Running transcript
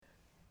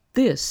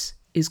This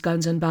is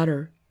Guns and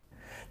Butter.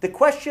 The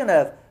question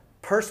of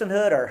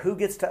personhood or who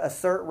gets to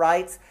assert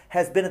rights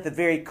has been at the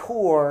very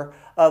core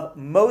of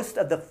most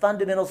of the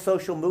fundamental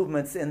social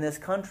movements in this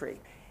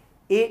country.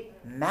 It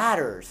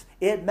matters.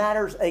 It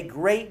matters a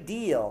great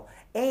deal.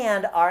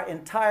 And our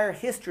entire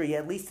history,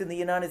 at least in the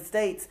United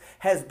States,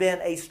 has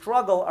been a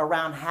struggle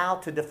around how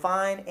to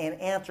define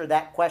and answer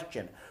that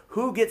question.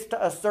 Who gets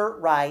to assert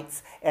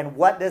rights and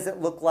what does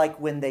it look like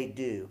when they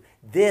do?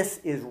 This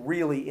is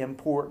really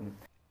important.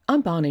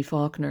 I'm Bonnie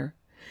Faulkner.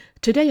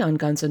 Today on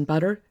Guns and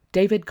Butter,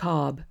 David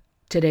Cobb.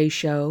 Today's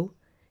show,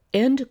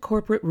 End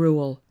Corporate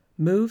Rule,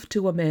 Move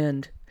to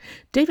Amend.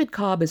 David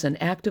Cobb is an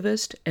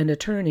activist and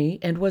attorney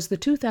and was the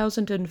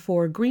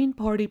 2004 Green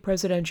Party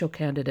presidential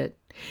candidate.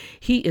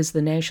 He is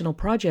the National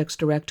Projects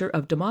Director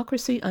of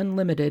Democracy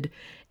Unlimited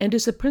and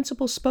is a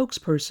principal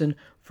spokesperson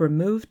for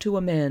Move to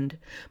Amend.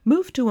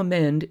 Move to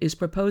Amend is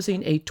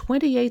proposing a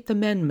 28th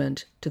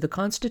Amendment to the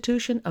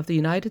Constitution of the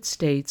United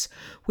States,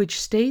 which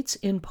states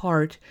in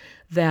part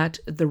that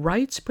the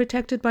rights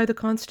protected by the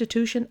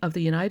Constitution of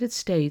the United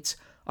States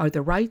are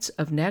the rights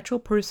of natural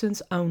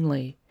persons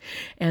only,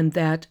 and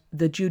that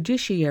the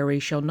judiciary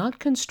shall not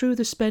construe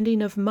the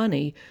spending of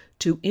money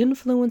to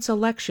influence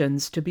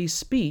elections to be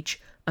speech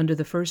under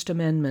the First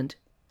Amendment.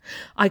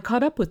 I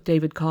caught up with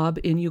David Cobb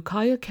in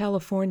Ukiah,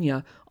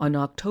 California on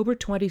October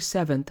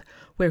 27th,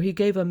 where he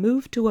gave a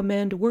Move to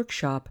Amend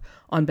workshop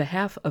on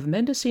behalf of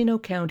Mendocino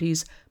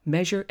County's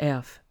Measure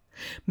F.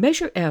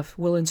 Measure F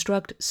will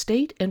instruct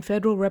state and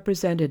federal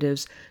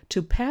representatives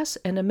to pass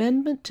an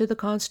amendment to the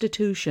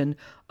Constitution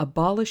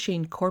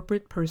abolishing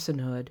corporate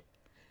personhood.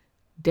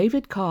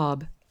 David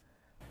Cobb.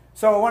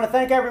 So I want to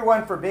thank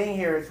everyone for being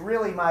here. It's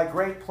really my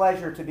great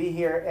pleasure to be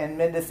here in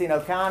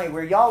Mendocino County,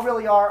 where y'all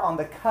really are on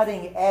the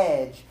cutting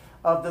edge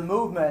of the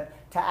movement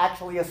to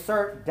actually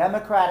assert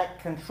democratic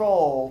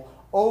control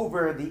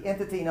over the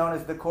entity known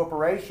as the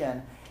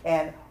corporation.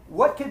 And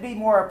what could be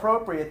more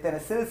appropriate than a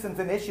citizens'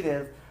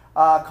 initiative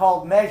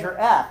called Measure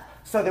F,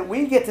 so that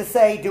we get to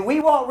say, do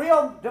we want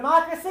real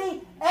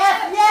democracy?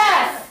 F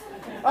yes!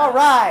 All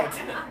right.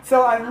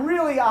 So I'm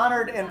really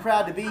honored and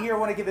proud to be here. I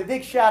want to give a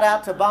big shout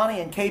out to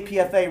Bonnie and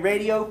KPFA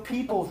Radio,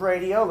 People's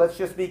Radio. Let's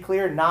just be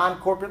clear,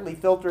 non-corporately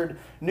filtered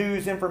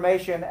news,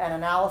 information, and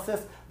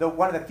analysis.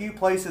 One of the few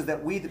places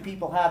that we, the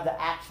people, have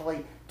to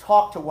actually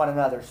talk to one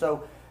another.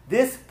 So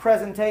this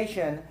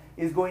presentation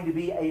is going to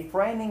be a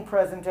framing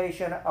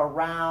presentation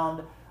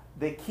around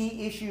the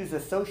key issues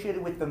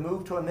associated with the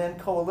Move to Amend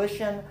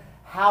coalition,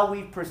 how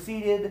we've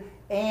proceeded,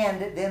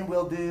 and then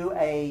we'll do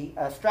a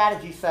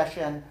strategy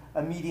session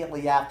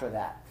immediately after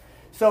that.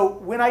 So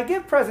when I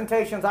give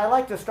presentations, I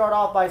like to start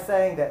off by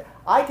saying that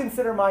I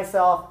consider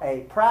myself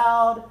a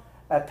proud,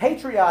 a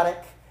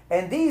patriotic,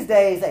 and these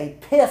days a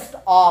pissed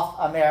off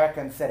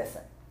American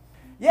citizen.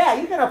 Yeah,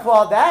 you can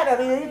applaud that.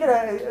 I mean, you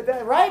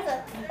can, right?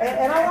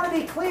 And I want to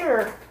be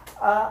clear,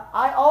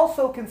 I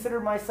also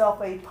consider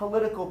myself a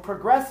political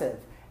progressive.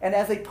 And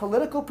as a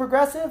political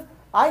progressive,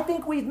 I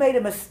think we've made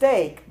a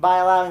mistake by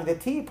allowing the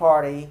Tea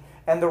Party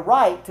and the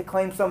right to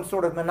claim some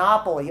sort of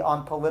monopoly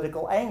on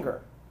political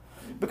anger.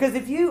 Because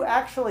if you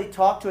actually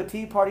talk to a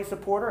Tea Party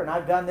supporter, and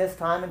I've done this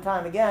time and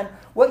time again,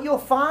 what you'll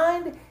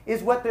find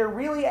is what they're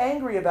really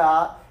angry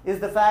about is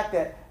the fact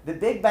that the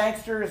big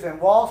banksters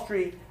and Wall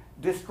Street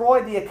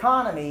destroyed the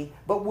economy,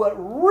 but what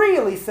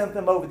really sent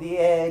them over the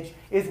edge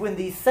is when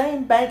these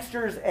same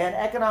banksters and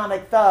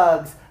economic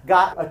thugs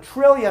got $1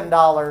 trillion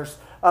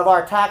of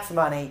our tax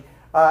money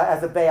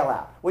as a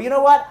bailout. Well, you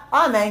know what?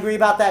 I'm angry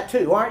about that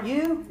too, aren't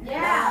you?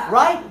 Yeah.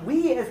 Right?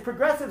 We as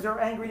progressives are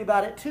angry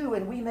about it too,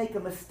 and we make a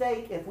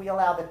mistake if we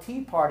allow the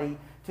Tea Party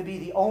to be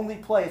the only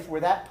place where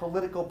that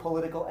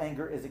political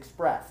anger is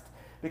expressed.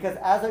 Because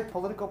as a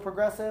political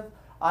progressive,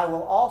 I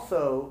will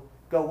also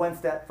go one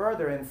step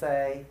further and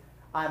say,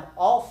 I'm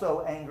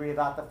also angry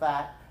about the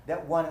fact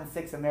that 1 in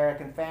 6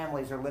 American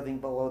families are living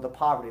below the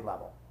poverty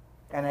level.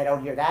 And I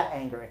don't hear that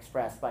anger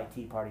expressed by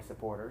Tea Party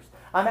supporters.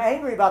 I'm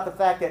angry about the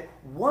fact that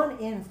 1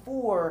 in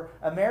 4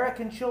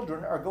 American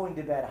children are going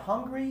to bed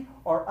hungry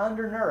or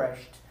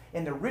undernourished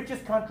in the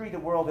richest country the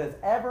world has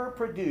ever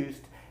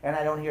produced, and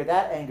I don't hear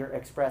that anger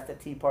expressed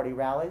at Tea Party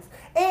rallies.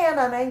 And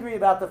I'm angry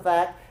about the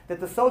fact that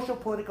the social,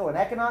 political, and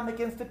economic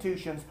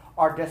institutions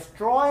are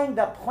destroying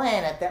the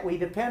planet that we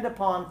depend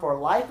upon for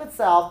life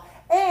itself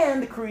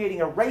and creating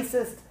a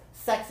racist,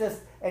 sexist,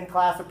 and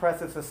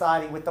class-oppressive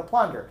society with the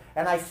plunder.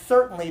 And I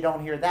certainly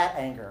don't hear that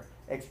anger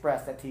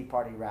expressed at Tea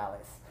Party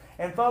rallies.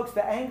 And folks,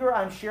 the anger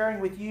I'm sharing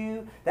with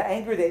you, the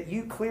anger that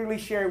you clearly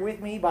share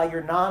with me by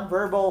your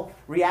nonverbal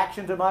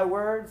reaction to my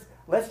words,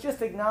 let's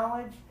just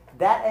acknowledge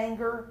that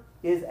anger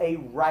is a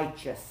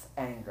righteous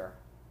anger.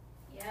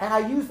 Yeah. And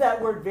I use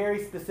that word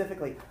very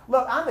specifically.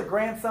 Look, I'm the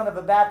grandson of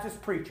a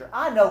Baptist preacher.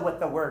 I know what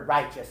the word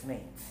righteous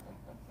means.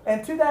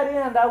 And to that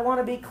end, I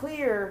want to be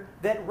clear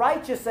that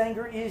righteous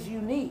anger is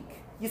unique.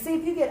 You see,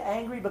 if you get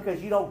angry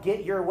because you don't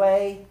get your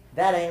way,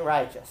 that ain't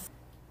righteous.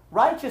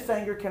 Righteous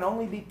anger can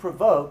only be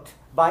provoked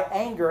by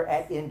anger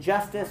at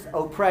injustice,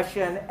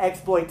 oppression,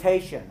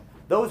 exploitation.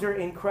 Those are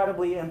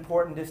incredibly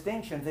important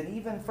distinctions. And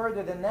even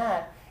further than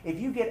that, if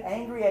you get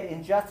angry at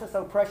injustice,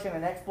 oppression,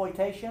 and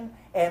exploitation,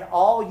 and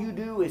all you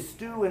do is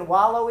stew and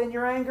wallow in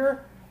your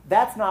anger,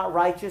 that's not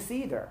righteous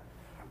either.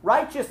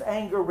 Righteous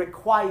anger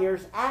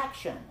requires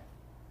action.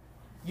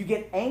 You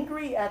get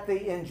angry at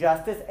the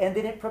injustice, and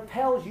then it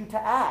propels you to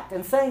act.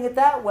 And saying it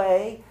that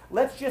way,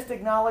 let's just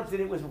acknowledge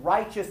that it was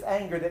righteous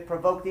anger that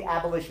provoked the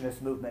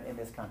abolitionist movement in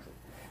this country.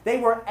 They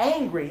were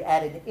angry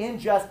at an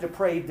unjust,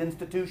 depraved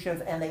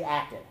institutions, and they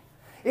acted.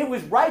 It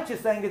was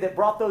righteous anger that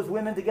brought those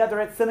women together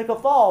at Seneca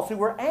Falls who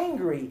were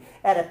angry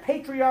at a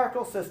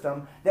patriarchal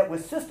system that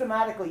was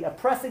systematically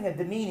oppressing and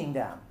demeaning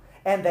them,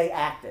 and they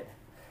acted.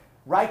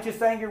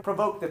 Righteous anger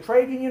provoked the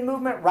trade union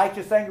movement.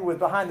 Righteous anger was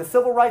behind the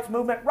civil rights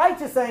movement.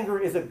 Righteous anger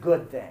is a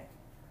good thing.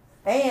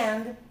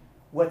 And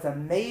what's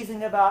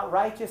amazing about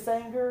righteous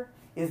anger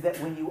is that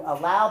when you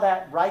allow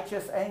that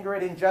righteous anger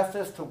at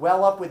injustice to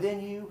well up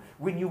within you,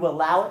 when you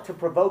allow it to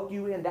provoke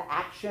you into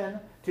action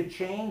to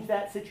change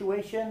that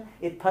situation,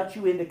 it puts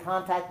you into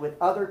contact with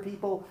other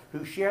people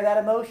who share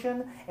that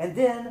emotion, and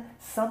then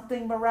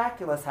something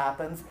miraculous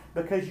happens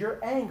because your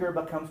anger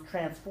becomes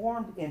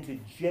transformed into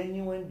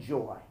genuine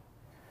joy.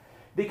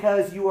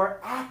 Because you are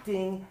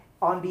acting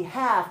on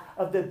behalf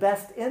of the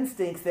best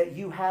instincts that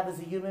you have as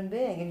a human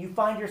being. And you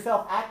find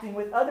yourself acting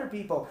with other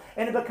people.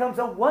 And it becomes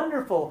a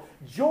wonderful,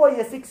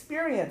 joyous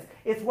experience.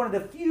 It's one of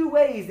the few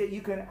ways that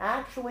you can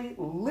actually,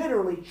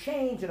 literally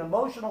change an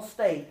emotional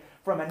state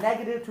from a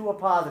negative to a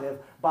positive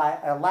by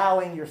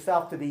allowing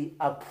yourself to be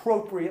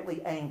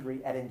appropriately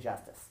angry at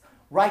injustice.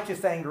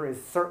 Righteous anger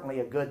is certainly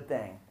a good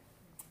thing.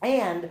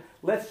 And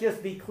let's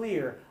just be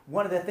clear,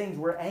 one of the things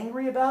we're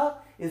angry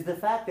about is the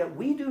fact that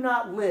we do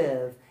not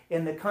live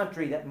in the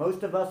country that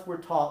most of us were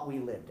taught we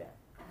lived in.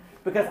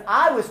 Because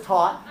I was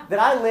taught that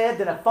I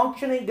lived in a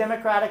functioning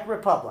democratic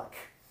republic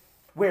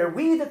where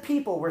we the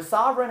people were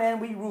sovereign and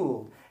we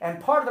ruled.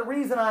 And part of the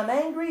reason I'm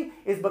angry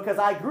is because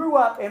I grew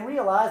up and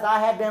realized I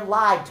had been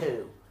lied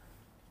to.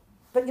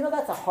 But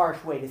that's a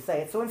harsh way to say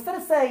it. So instead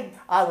of saying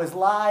I was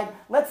lied,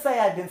 let's say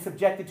I've been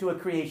subjected to a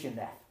creation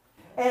myth.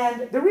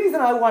 And the reason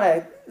I want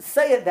to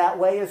say it that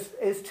way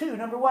is two.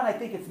 Number one, I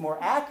think it's more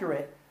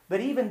accurate.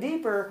 But even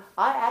deeper,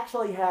 I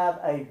actually have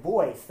a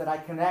voice that I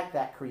connect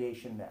that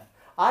creation myth.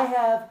 I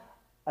have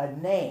a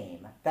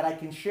name that I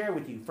can share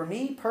with you. For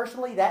me,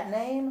 personally, that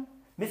name,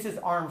 Mrs.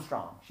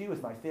 Armstrong. She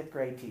was my 5th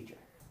grade teacher.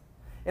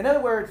 In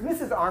other words,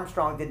 Mrs.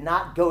 Armstrong did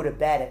not go to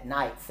bed at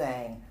night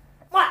saying,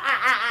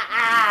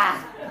 I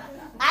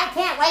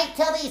can't wait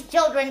till these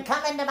children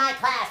come into my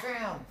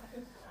classroom.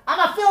 I'm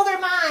going to fill their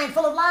mind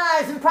full of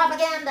lies and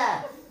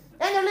propaganda.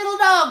 And their little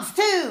dogs,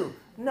 too.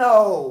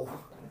 No.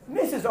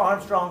 Mrs.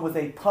 Armstrong was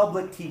a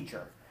public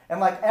teacher. And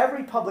like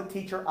every public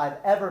teacher I've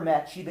ever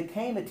met, she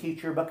became a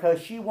teacher because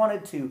she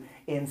wanted to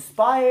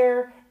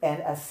inspire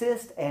and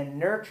assist and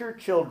nurture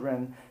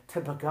children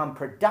to become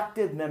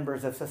productive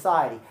members of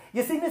society.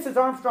 You see, Mrs.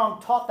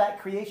 Armstrong taught that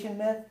creation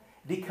myth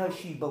because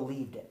she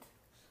believed it.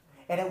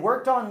 And it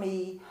worked on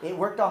me, it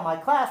worked on my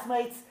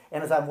classmates,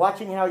 and as I'm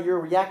watching how you're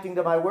reacting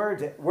to my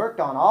words, it worked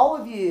on all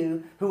of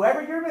you,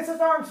 whoever your Mrs.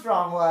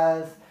 Armstrong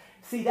was.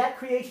 See, that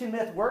creation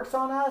myth works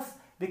on us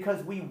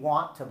because we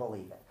want to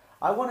believe it.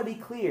 I want to be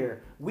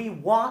clear. We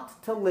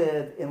want to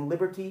live in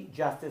liberty,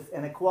 justice,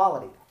 and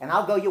equality. And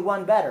I'll go you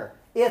one better.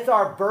 It's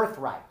our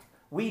birthright.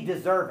 We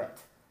deserve it.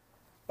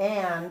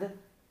 And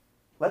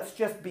let's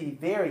just be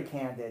very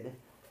candid.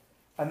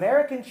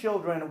 American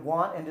children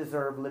want and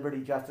deserve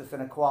liberty, justice,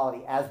 and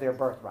equality as their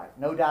birthright.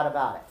 No doubt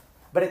about it.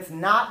 But it's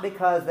not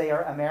because they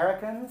are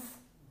Americans.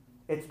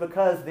 It's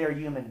because they're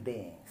human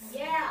beings.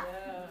 Yeah.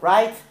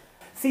 Right?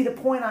 See, the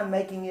point I'm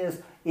making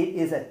is it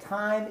is a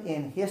time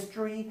in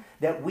history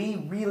that we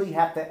really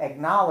have to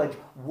acknowledge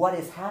what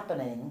is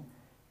happening,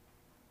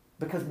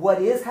 because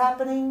what is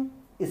happening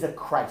is a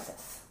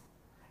crisis.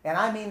 And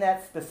I mean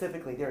that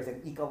specifically. There's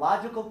an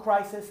ecological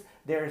crisis,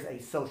 there's a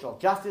social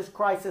justice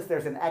crisis,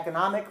 there's an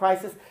economic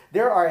crisis.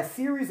 There are a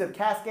series of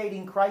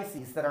cascading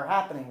crises that are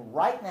happening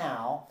right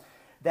now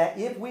that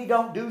if we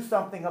don't do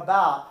something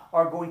about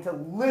are going to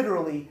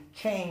literally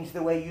change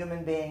the way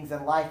human beings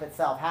and life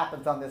itself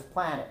happens on this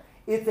planet.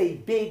 It's a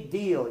big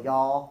deal,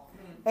 y'all.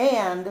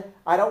 And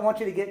I don't want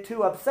you to get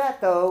too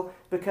upset, though,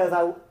 because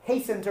I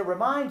hasten to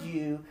remind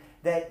you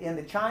that in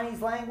the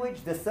Chinese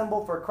language, the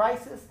symbol for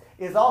crisis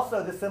is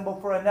also the symbol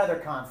for another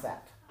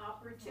concept.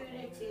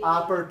 Opportunity.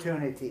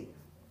 Opportunity.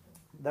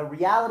 The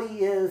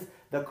reality is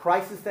the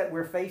crisis that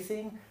we're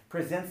facing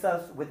presents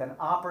us with an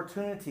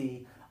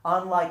opportunity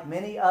unlike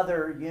many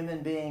other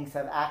human beings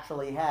have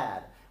actually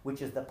had,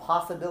 which is the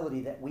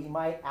possibility that we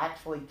might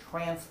actually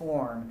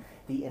transform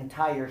the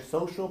entire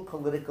social,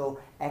 political,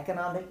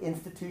 economic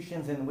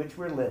institutions in which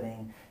we're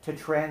living to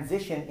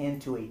transition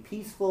into a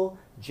peaceful,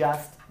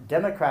 just,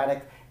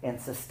 democratic, and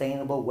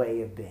sustainable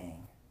way of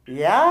being.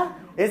 Yeah?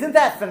 Isn't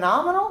that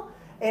phenomenal?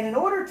 And in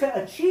order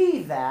to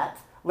achieve that,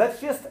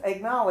 let's just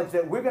acknowledge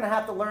that we're going to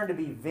have to learn to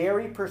be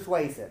very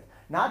persuasive.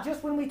 Not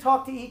just when we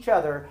talk to each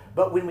other,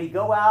 but when we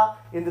go out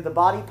into the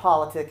body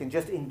politic and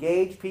just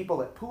engage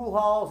people at pool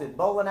halls, in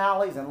bowling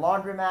alleys, and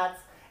laundromats,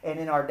 and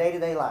in our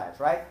day-to-day lives,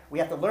 right? We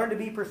have to learn to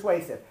be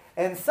persuasive.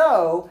 And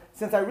so,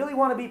 since I really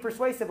want to be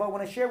persuasive, I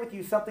want to share with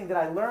you something that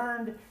I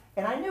learned,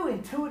 and I knew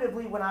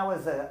intuitively when I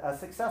was a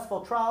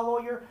successful trial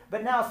lawyer,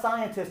 but now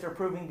scientists are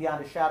proving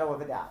beyond a shadow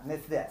of a doubt. And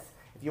it's this.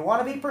 If you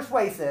want to be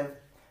persuasive,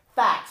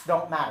 facts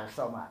don't matter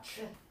so much.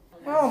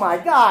 Oh my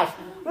gosh.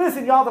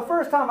 Listen, y'all, the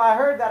first time I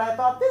heard that, I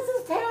thought, this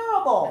is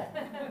terrible.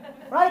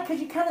 Right?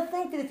 Because you kind of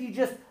think that if you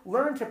just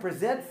learn to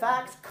present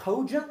facts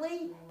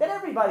cogently, that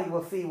everybody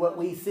will see what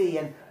we see,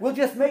 and we'll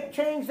just make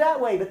change that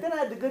way. But then I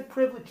had the good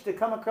privilege to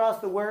come across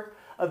the work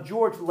of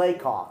George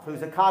Lakoff,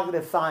 who's a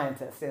cognitive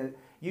scientist at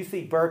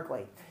UC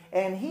Berkeley.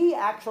 And he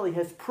actually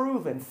has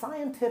proven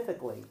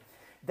scientifically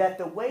that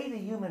the way the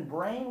human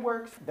brain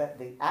works, that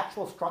the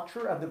actual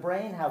structure of the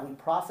brain, how we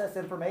process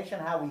information,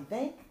 how we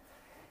think,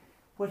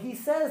 what he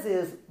says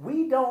is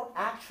we don't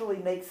actually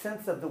make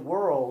sense of the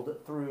world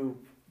through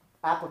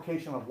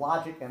application of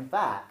logic and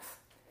facts.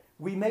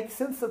 We make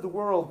sense of the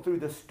world through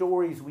the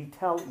stories we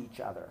tell each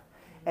other.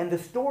 And the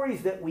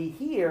stories that we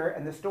hear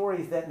and the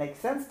stories that make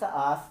sense to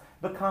us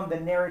become the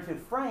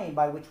narrative frame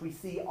by which we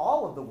see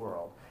all of the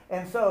world.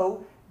 And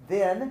so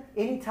then,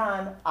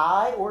 anytime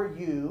I or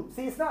you,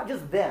 see, it's not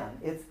just them,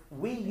 it's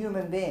we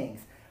human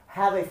beings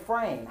have a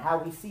frame, how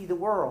we see the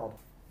world.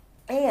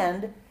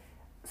 And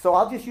so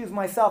I'll just use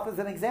myself as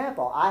an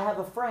example. I have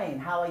a frame,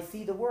 how I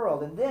see the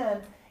world. And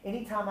then,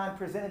 anytime I'm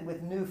presented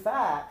with new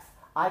facts,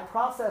 I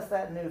process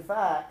that new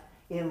fact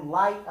in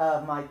light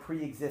of my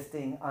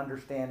pre-existing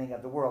understanding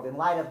of the world, in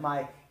light of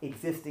my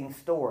existing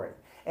story.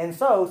 And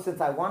so,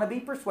 since I want to be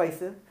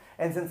persuasive,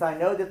 and since I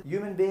know that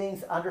human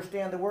beings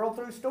understand the world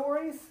through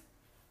stories,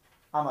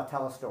 I'm going to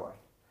tell a story.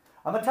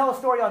 I'm going to tell a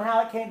story on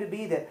how it came to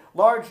be that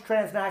large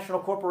transnational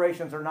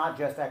corporations are not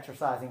just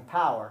exercising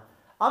power.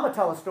 I'm going to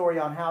tell a story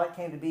on how it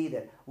came to be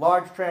that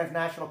large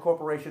transnational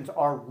corporations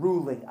are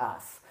ruling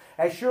us.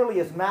 As surely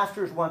as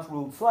masters once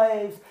ruled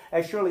slaves,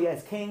 as surely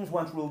as kings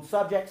once ruled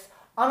subjects,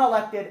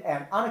 unelected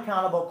and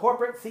unaccountable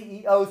corporate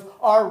CEOs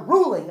are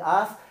ruling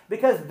us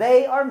because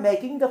they are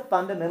making the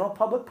fundamental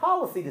public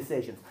policy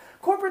decisions.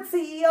 Corporate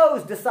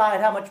CEOs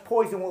decide how much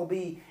poison will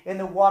be in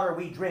the water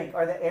we drink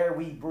or the air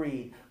we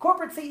breathe.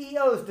 Corporate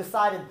CEOs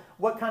decided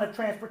what kind of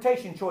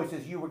transportation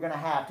choices you were going to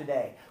have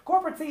today.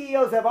 Corporate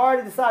CEOs have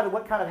already decided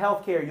what kind of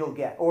health care you'll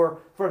get,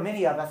 or for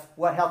many of us,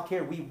 what health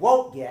care we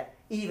won't get,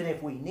 even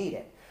if we need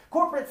it.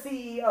 Corporate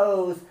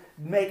CEOs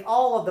make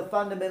all of the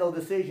fundamental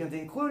decisions,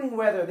 including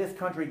whether this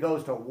country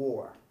goes to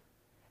war.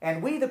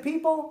 And we, the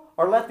people,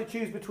 are left to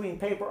choose between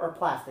paper or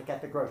plastic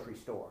at the grocery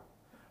store.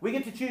 We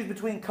get to choose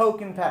between Coke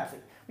and Pepsi.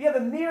 We have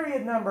a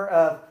myriad number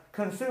of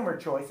consumer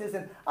choices,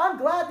 and I'm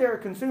glad there are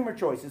consumer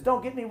choices,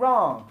 don't get me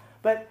wrong.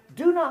 But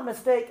do not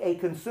mistake a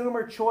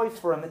consumer choice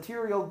for a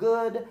material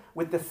good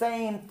with the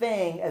same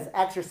thing as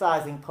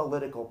exercising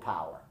political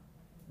power.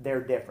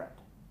 They're different.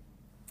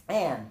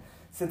 And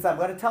since I'm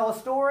going to tell a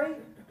story,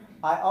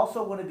 I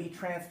also want to be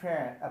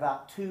transparent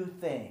about two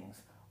things.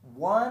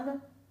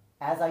 One,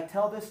 as I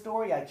tell this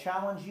story, I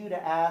challenge you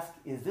to ask,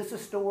 is this a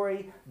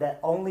story that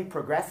only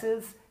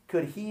progressives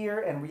could hear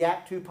and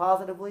react to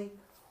positively?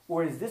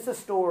 Or is this a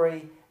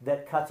story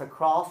that cuts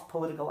across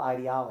political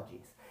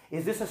ideologies?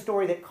 Is this a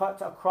story that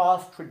cuts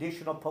across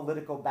traditional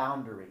political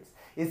boundaries?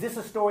 Is this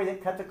a story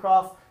that cuts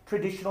across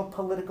traditional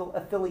political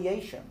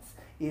affiliations?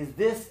 Is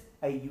this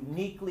a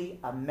uniquely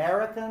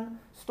American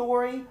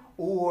story,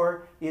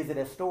 or is it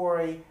a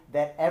story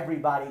that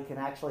everybody can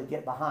actually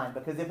get behind?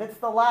 Because if it's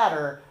the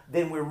latter,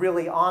 then we're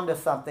really onto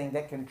something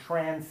that can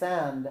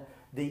transcend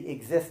the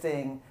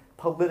existing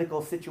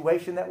political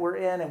situation that we're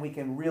in, and we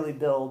can really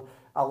build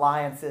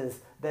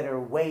alliances that are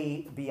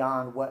way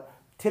beyond what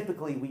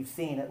typically we've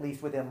seen, at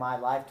least within my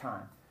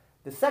lifetime.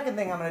 The second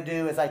thing I'm going to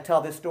do as I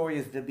tell this story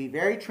is to be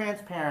very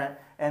transparent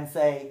and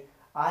say,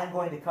 I'm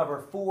going to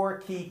cover 4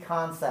 key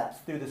concepts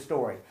through the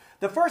story.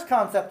 The first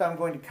concept I'm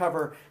going to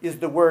cover is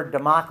the word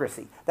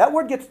democracy. That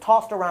word gets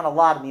tossed around a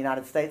lot in the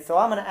United States, so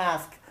I'm going to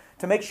ask,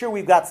 to make sure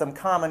we've got some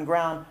common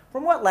ground,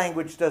 from what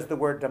language does the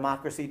word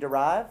democracy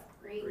derive?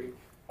 Greek.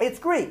 It's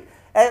Greek.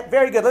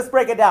 Very good. Let's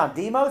break it down.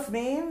 Demos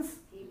means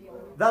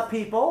the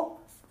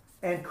people,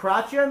 and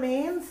kratia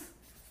means,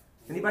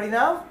 anybody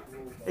know?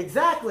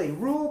 Exactly,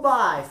 rule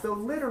by. So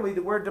literally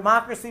the word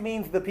democracy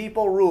means the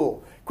people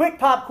rule. Quick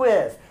pop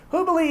quiz.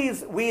 Who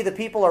believes we the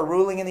people are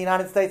ruling in the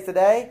United States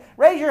today?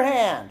 Raise your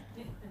hand.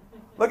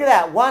 Look at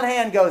that. One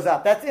hand goes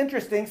up. That's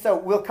interesting, so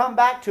we'll come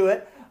back to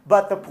it.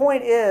 But the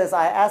point is,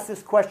 I ask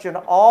this question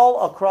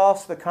all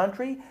across the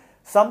country.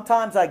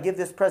 Sometimes I give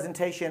this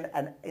presentation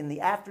in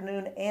the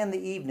afternoon and the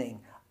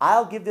evening.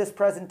 I'll give this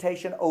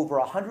presentation over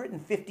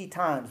 150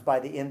 times by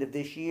the end of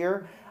this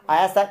year. I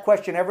ask that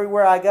question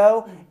everywhere I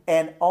go,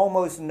 and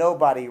almost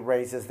nobody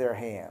raises their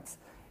hands.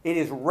 It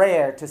is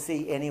rare to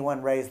see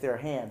anyone raise their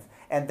hands.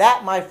 And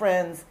that, my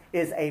friends,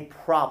 is a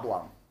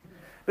problem.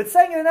 But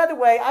saying it another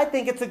way, I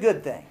think it's a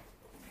good thing.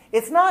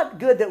 It's not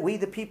good that we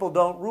the people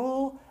don't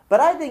rule, but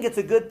I think it's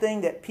a good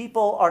thing that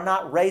people are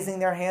not raising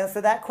their hands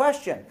to that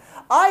question.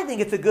 I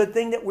think it's a good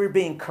thing that we're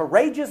being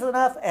courageous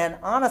enough and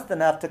honest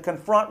enough to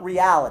confront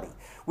reality.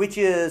 which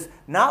is,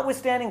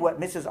 notwithstanding what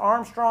Mrs.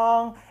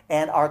 Armstrong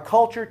and our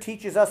culture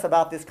teaches us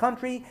about this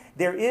country,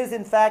 there is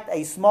in fact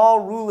a small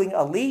ruling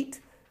elite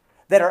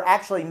that are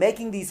actually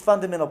making these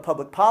fundamental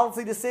public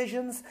policy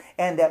decisions,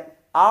 and that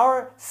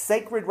our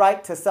sacred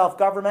right to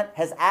self-government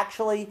has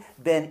actually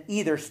been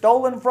either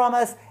stolen from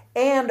us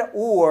and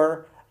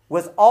or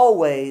was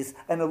always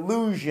an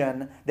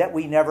illusion that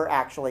we never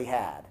actually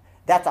had.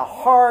 That's a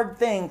hard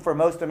thing for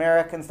most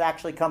Americans to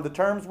actually come to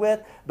terms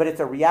with, but it's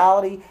a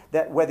reality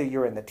that whether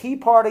you're in the Tea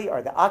Party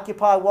or the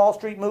Occupy Wall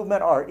Street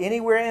movement or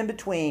anywhere in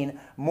between,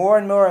 more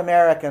and more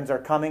Americans are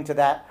coming to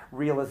that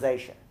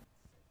realization.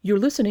 You're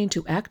listening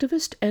to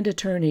activist and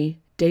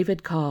attorney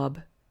David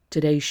Cobb.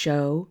 Today's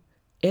show,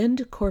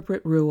 End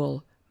Corporate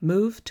Rule,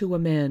 Move to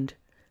Amend.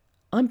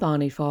 I'm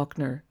Bonnie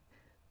Faulkner.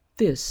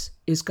 This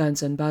is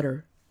Guns and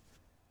Butter.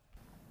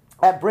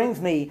 That brings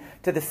me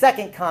to the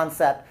second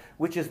concept,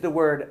 which is the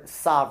word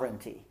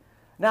sovereignty.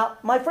 Now,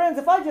 my friends,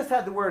 if I just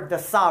had the word the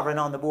sovereign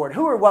on the board,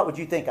 who or what would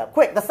you think of?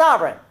 Quick, the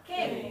sovereign.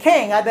 King.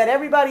 King. I bet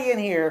everybody in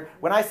here,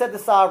 when I said the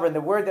sovereign, the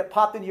word that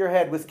popped into your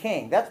head was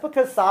king. That's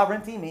because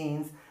sovereignty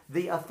means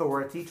the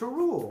authority to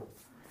rule.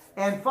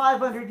 And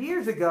 500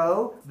 years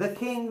ago, the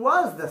king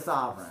was the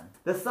sovereign.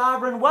 The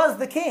sovereign was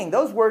the king.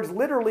 Those words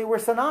literally were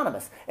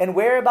synonymous. And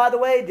where, by the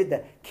way, did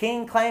the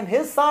king claim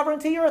his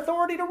sovereignty or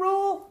authority to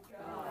rule?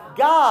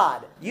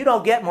 God. You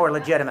don't get more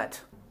legitimate.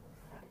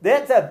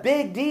 That's a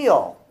big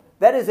deal.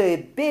 That is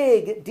a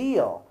big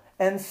deal.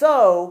 And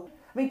so,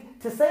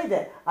 to say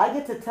that I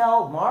get to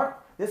tell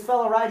Mark, this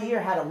fellow right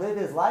here, how to live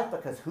his life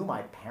because who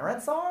my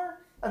parents are?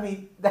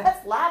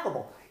 That's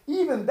laughable.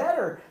 Even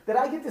better, that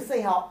I get to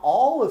say how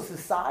all of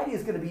society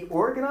is going to be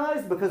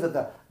organized because of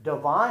the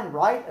divine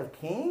right of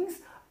kings?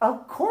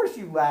 Of course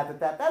you laugh at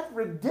that. That's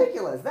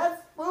ridiculous.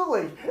 That's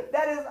foolish.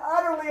 That is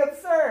utterly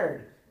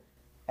absurd.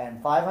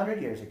 And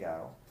 500 years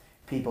ago,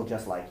 people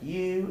just like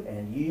you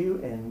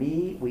and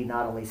me, we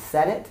not only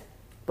said it,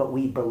 but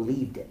we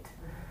believed it.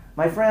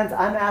 My friends,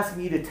 I'm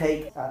asking you to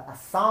take a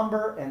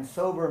somber and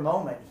sober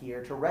moment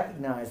here to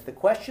recognize the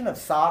question of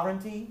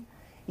sovereignty,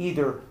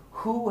 either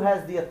who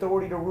has the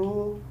authority to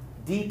rule,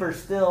 deeper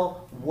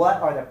still,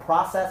 what are the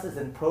processes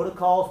and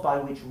protocols by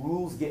which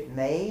rules get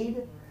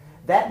made.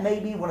 That may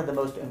be one of the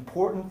most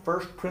important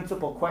first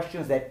principle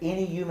questions that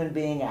any human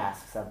being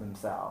asks of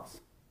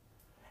themselves.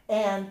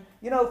 And,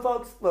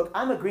 folks, look,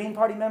 I'm a Green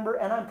Party member,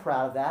 and I'm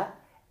proud of that.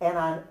 And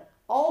I'm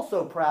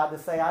also proud to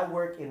say I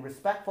work in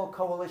respectful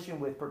coalition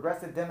with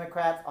progressive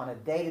Democrats on a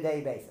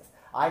day-to-day basis.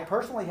 I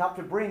personally helped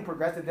to bring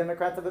Progressive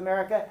Democrats of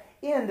America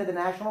into the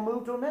National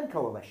Move to Amend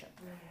coalition.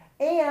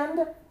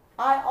 And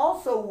I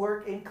also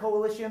work in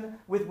coalition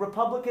with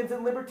Republicans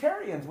and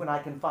Libertarians when I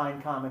can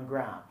find common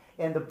ground.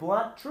 And the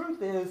blunt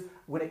truth is,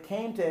 when it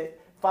came to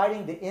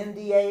fighting the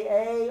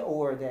NDAA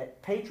or the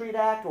Patriot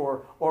Act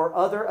or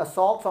other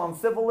assaults on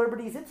civil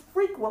liberties, it's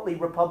frequently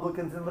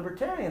Republicans and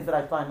Libertarians that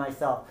I find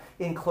myself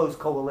in close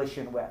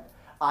coalition with.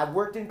 I've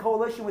worked in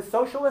coalition with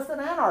socialists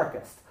and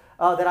anarchists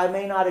that I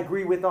may not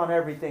agree with on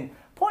everything.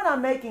 Point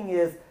I'm making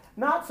is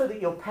not so that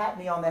you'll pat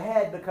me on the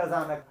head because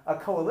I'm a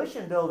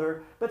coalition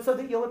builder, but so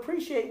that you'll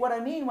appreciate what I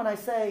mean when I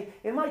say,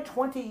 in my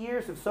 20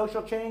 years of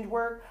social change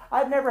work,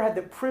 I've never had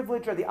the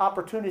privilege or the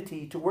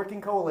opportunity to work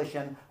in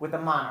coalition with a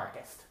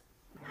monarchist.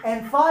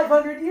 And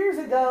 500 years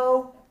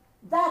ago,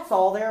 that's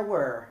all there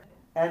were.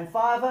 And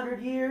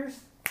 500 years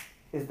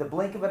is the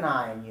blink of an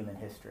eye in human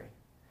history.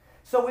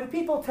 So when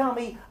people tell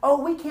me,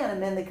 oh, we can't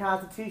amend the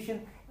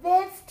Constitution,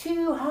 that's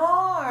too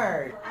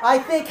hard. I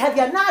think, have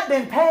you not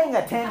been paying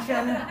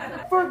attention?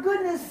 For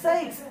goodness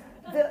sakes,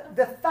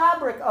 the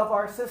fabric of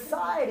our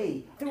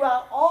society,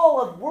 throughout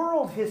all of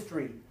world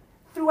history,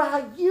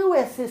 throughout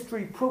U.S.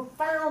 history,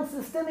 profound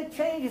systemic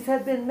changes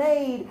have been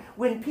made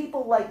when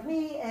people like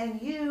me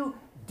and you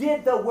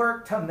did the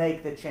work to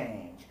make the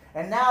change.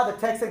 And now the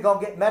text is going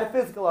to get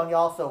metaphysical on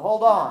y'all, so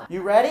hold on.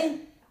 You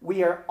ready?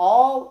 We are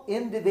all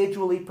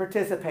individually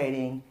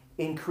participating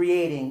in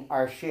creating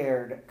our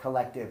shared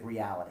collective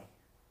reality.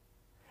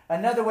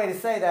 Another way to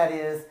say that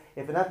is,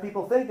 if enough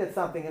people think that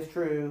something is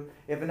true,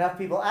 if enough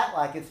people act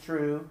like it's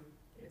true,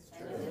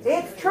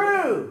 it's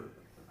true.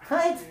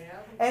 Right?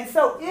 And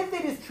so if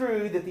it is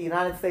true that the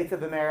United States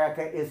of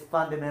America is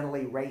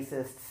fundamentally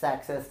racist,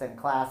 sexist, and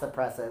class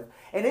oppressive,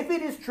 and if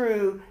it is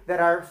true that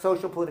our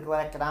social, political,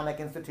 and economic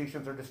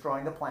institutions are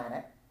destroying the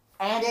planet,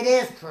 and it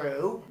is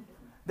true,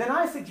 then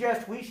I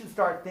suggest we should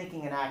start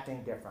thinking and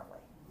acting differently.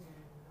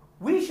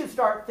 We should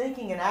start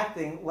thinking and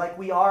acting like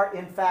we are,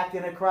 in fact,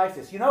 in a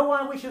crisis. You know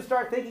why we should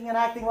start thinking and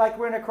acting like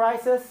we're in a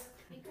crisis?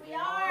 We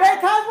are.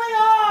 Because we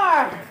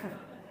are!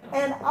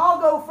 And I'll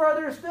go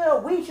further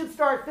still. We should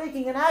start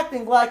thinking and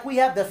acting like we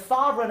have the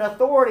sovereign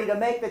authority to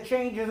make the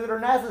changes that are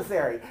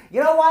necessary.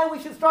 You know why we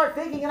should start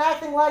thinking and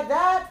acting like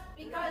that?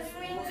 Because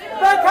we do.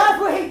 Because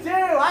we do!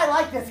 I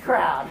like this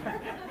crowd.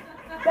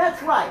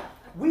 That's right.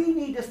 We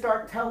need to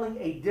start telling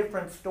a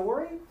different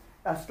story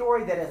a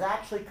story that is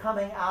actually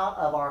coming out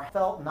of our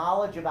felt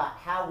knowledge about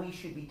how we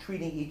should be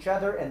treating each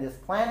other and this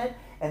planet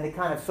and the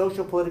kind of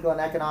social, political,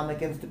 and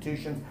economic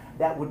institutions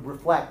that would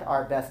reflect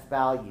our best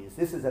values.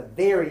 This is a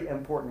very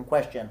important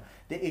question,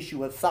 the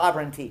issue of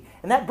sovereignty.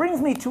 And that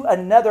brings me to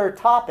another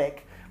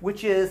topic,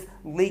 which is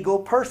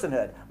legal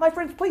personhood. My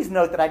friends, please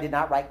note that I did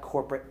not write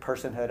corporate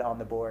personhood on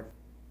the board.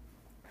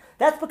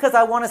 That's because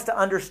I want us to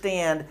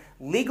understand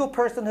legal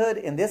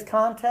personhood in this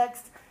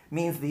context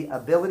means the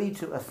ability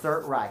to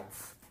assert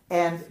rights.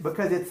 And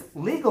because it's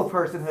legal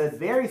personhood,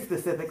 very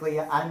specifically,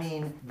 I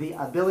mean the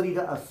ability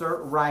to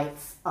assert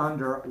rights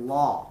under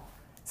law.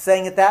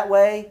 Saying it that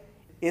way,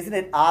 isn't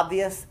it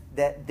obvious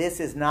that this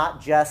is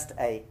not just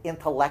an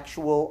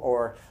intellectual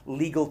or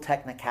legal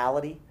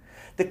technicality?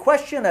 The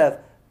question of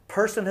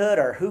personhood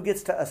or who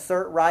gets to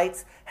assert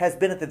rights has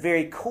been at the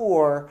very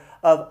core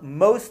of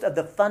most of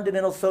the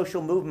fundamental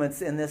social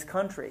movements in this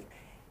country.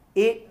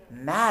 It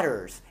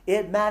matters.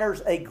 It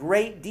matters a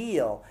great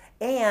deal.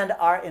 And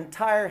our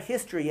entire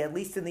history, at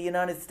least in the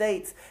United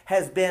States,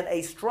 has been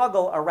a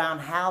struggle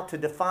around how to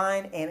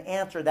define and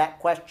answer that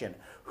question.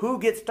 Who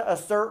gets to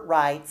assert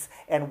rights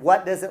and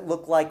what does it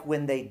look like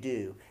when they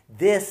do?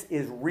 This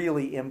is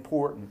really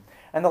important.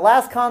 And the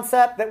last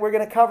concept that we're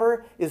going to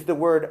cover is the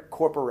word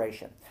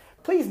corporation.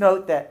 Please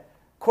note that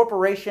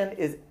corporation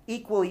is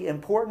equally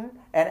important,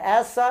 and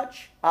as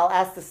such, I'll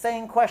ask the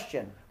same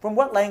question. From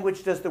what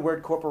language does the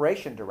word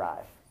corporation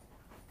derive?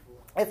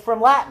 It's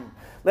from Latin.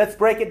 Let's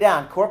break it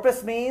down.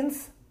 Corpus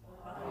means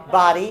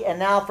body, and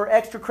now for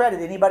extra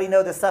credit, anybody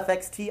know the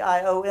suffix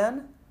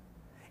tion?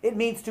 It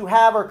means to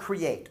have or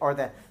create, or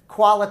the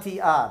quality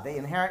of, the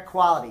inherent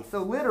quality.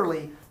 So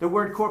literally, the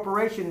word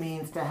corporation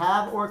means to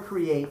have or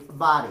create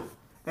body.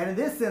 And in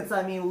this sense,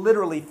 I mean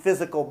literally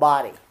physical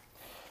body.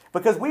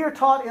 Because we are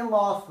taught in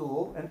law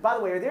school, and by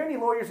the way, are there any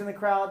lawyers in the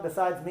crowd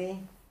besides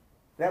me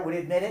that would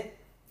admit it?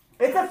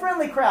 It's a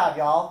friendly crowd,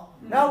 y'all.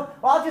 No?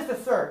 Well, I'll just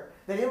assert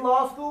that in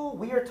law school,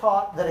 we are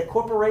taught that a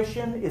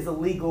corporation is a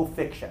legal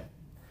fiction.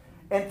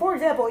 And for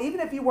example, even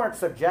if you weren't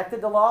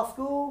subjected to law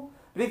school,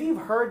 but if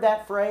you've heard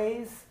that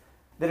phrase,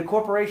 that a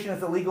corporation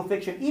is a legal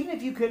fiction, even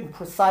if you couldn't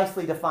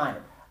precisely define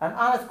it, an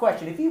honest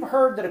question, if you've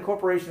heard that a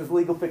corporation is a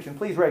legal fiction,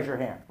 please raise your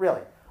hand.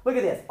 Really. Look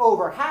at this.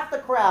 Over half the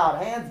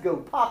crowd, hands go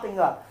popping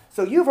up.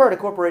 So you've heard a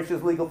corporation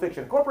is legal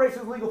fiction. Corporation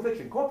is legal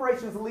fiction.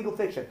 Corporation is a legal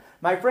fiction.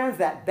 My friends,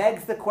 that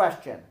begs the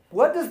question.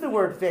 What does the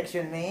word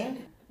fiction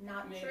mean?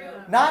 Not true.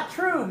 Not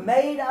true.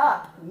 Made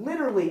up.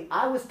 Literally,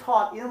 I was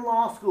taught in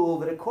law school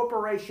that a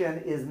corporation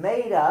is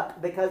made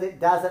up because it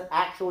doesn't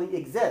actually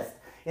exist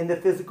in the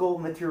physical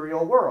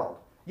material world.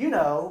 You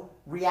know,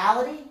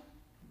 reality,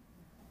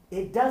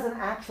 it doesn't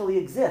actually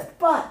exist.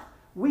 But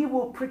we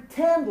will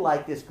pretend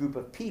like this group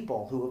of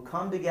people who have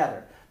come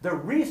together, the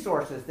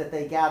resources that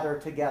they gather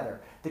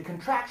together, the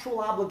contractual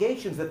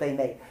obligations that they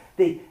make,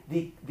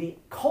 the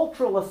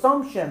cultural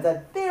assumptions,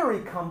 a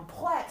very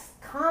complex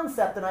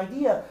concept and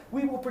idea,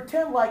 we will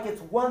pretend like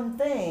it's one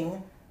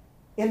thing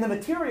in the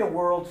material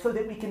world so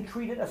that we can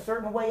treat it a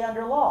certain way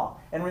under law.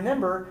 And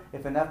remember,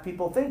 if enough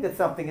people think that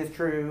something is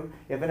true,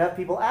 if enough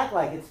people act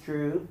like it's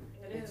true,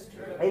 It is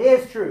true. it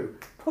is true.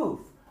 Poof.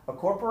 A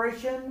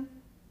corporation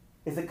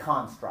is a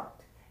construct.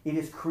 It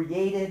is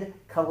created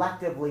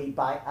collectively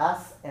by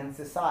us and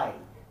society.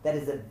 That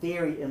is a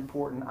very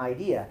important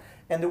idea.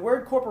 And the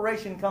word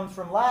corporation comes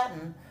from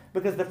Latin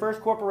because the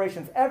first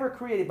corporations ever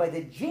created by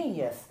the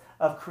genius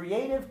of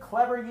creative,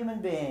 clever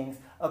human beings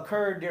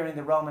occurred during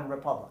the Roman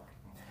Republic.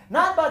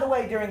 Not, by the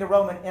way, during the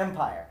Roman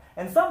Empire.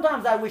 And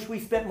sometimes I wish we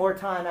spent more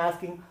time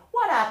asking,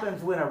 what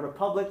happens when a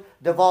republic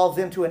devolves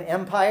into an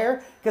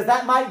empire? Because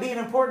that might be an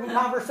important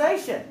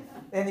conversation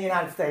in the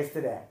United States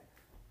today.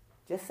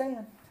 Just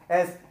saying.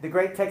 As the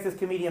great Texas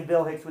comedian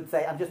Bill Hicks would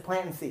say, I'm just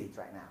planting seeds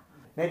right now.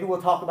 Maybe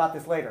we'll talk about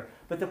this later.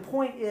 But the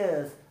point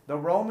is, the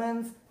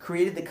Romans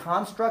created the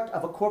construct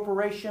of a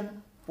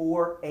corporation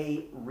for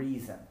a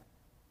reason.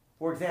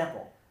 For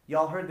example,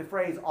 y'all heard the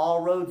phrase,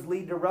 all roads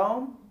lead to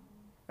Rome?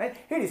 Right?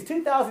 Here it is,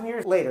 2,000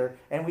 years later,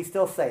 and we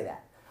still say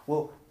that.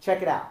 Well,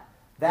 check it out.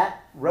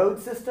 That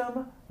road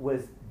system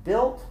was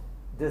built,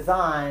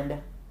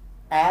 designed,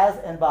 as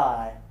and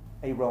by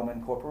a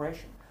Roman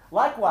corporation.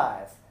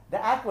 Likewise,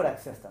 the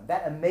aqueduct system,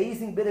 that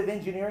amazing bit of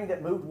engineering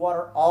that moved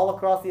water all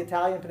across the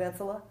Italian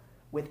peninsula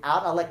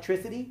without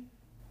electricity,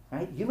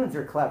 right? Humans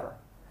are clever.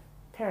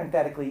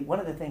 Parenthetically, one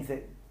of the things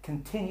that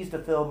continues to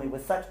fill me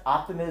with such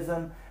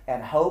optimism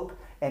and hope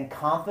and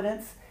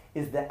confidence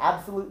is the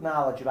absolute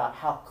knowledge about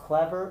how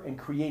clever and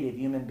creative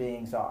human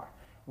beings are.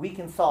 We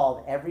can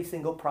solve every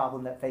single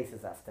problem that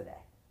faces us today.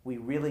 We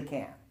really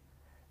can.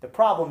 The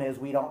problem is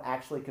we don't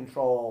actually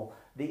control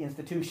the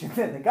institutions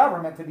and the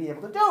government to be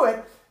able to do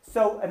it.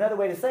 So another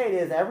way to say it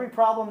is every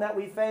problem that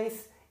we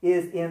face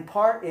is in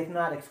part, if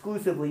not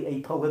exclusively,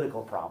 a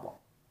political problem.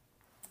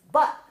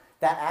 But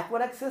that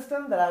aqueduct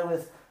system that I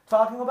was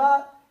talking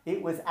about,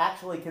 it was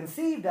actually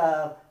conceived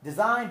of,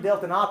 designed,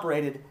 built, and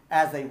operated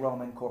as a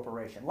Roman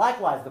corporation.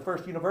 Likewise, the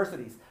first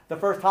universities, the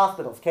first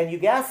hospitals. Can you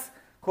guess?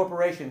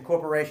 Corporation,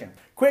 corporation.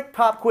 Quick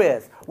pop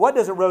quiz. What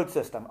does a road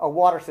system, a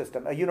water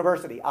system, a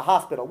university, a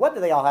hospital, what do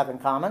they all have in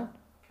common?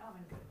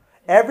 Common good.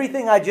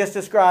 Everything I just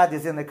described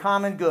is in the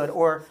common good,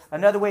 or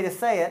another way to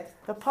say it,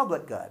 the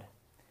public good.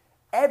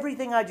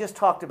 Everything I just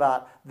talked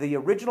about, the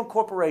original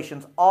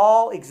corporations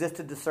all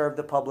existed to serve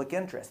the public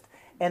interest.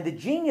 And the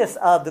genius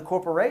of the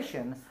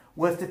corporation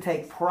was to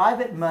take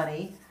private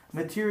money,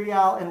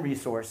 material, and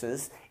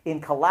resources in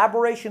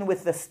collaboration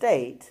with the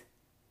state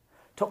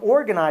to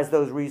organize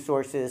those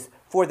resources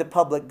for the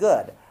public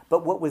good.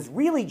 But what was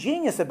really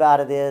genius about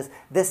it is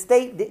the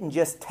state didn't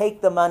just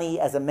take the money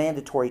as a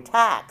mandatory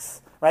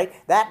tax, right?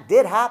 That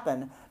did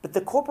happen, but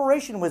the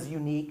corporation was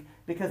unique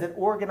because it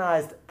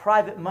organized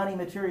private money,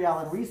 material,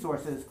 and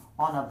resources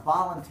on a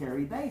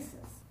voluntary basis.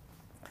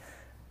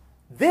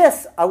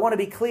 This, I want to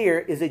be clear,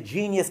 is a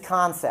genius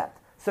concept.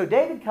 So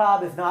David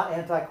Cobb is not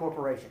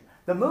anti-corporation.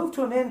 The Move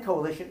to Amend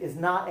coalition is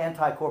not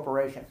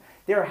anti-corporation.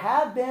 There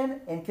have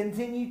been and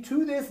continue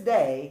to this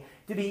day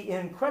to be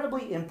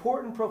incredibly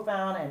important,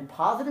 profound, and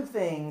positive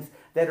things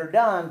that are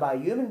done by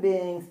human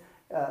beings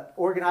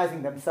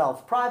organizing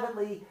themselves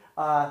privately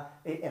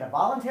in a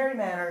voluntary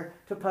manner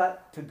to put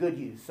to good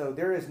use. So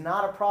there is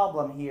not a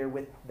problem here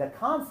with the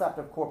concept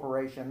of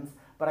corporations,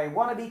 but I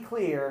want to be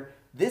clear,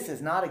 this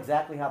is not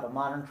exactly how the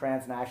modern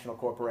transnational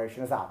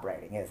corporation is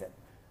operating, is it?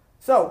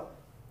 So,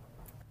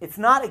 it's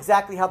not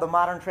exactly how the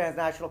modern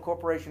transnational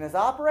corporation is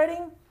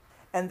operating,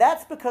 and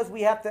that's because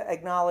we have to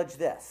acknowledge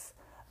this.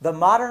 The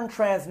modern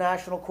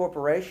transnational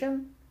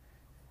corporation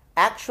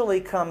actually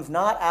comes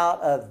not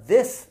out of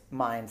this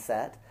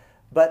mindset,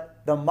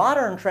 but the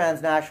modern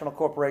transnational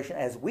corporation,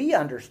 as we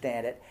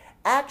understand it,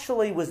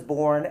 actually was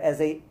born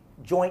as a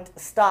joint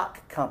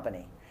stock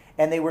company.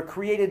 And they were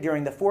created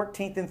during the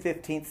 14th and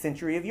 15th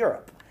century of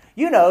Europe.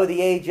 You know,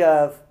 the age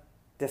of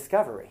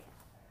discovery.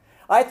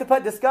 I have to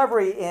put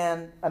discovery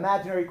in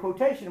imaginary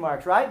quotation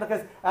marks, right?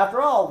 Because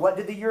after all, what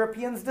did the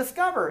Europeans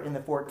discover in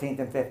the 14th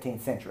and 15th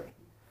century?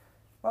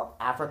 Well,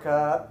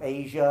 Africa,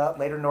 Asia,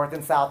 later North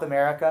and South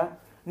America.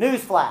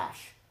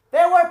 Newsflash.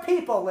 There were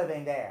people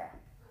living there.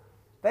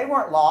 They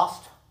weren't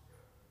lost.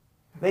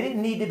 They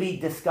didn't need to be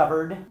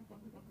discovered.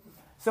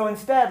 So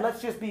instead,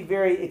 let's just be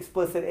very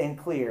explicit and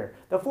clear.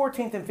 The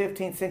 14th and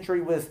 15th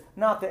century was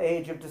not the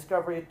age of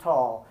discovery at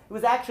all. It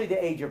was actually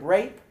the age of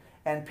rape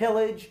and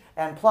pillage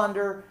and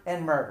plunder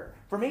and murder.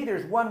 For me,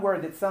 there's one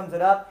word that sums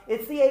it up.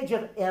 It's the age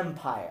of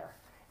empire.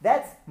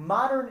 That's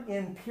modern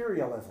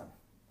imperialism.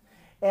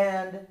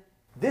 And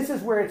this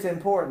is where it's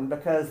important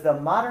because the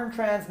modern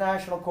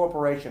transnational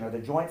corporation or the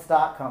joint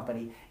stock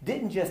company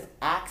didn't just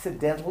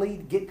accidentally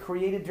get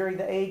created during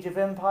the age of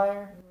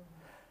empire.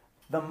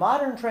 The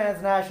modern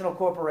transnational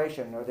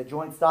corporation or the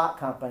joint stock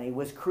company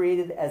was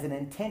created as an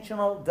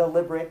intentional,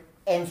 deliberate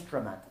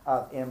instrument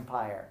of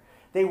empire.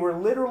 They were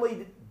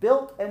literally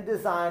built and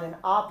designed and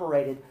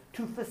operated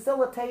to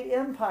facilitate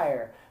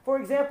empire. For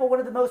example,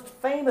 one of the most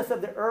famous of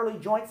the early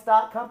joint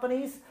stock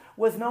companies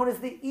was known as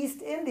the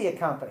East India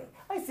Company.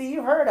 I see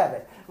you've heard of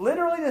it.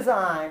 Literally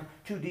designed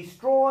to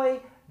destroy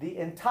the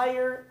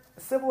entire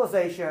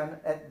civilization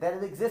that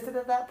had existed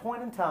at that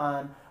point in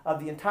time of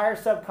the entire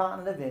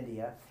subcontinent of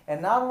India.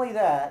 And not only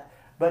that,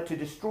 but to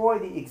destroy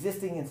the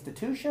existing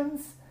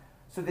institutions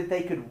so that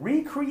they could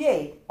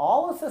recreate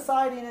all of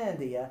society in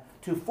India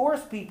to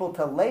force people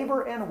to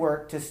labor and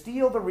work to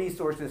steal the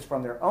resources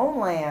from their own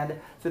land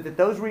so that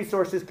those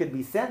resources could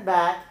be sent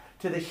back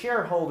to the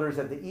shareholders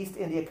of the East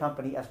India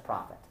Company as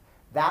profit.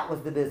 That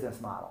was the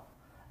business model.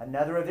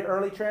 Another of the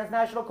early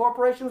transnational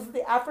corporations was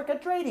the Africa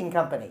Trading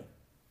Company.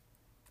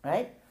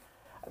 Right?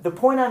 The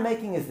point I'm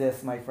making is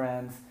this, my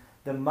friends.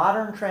 The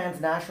modern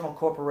transnational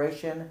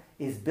corporation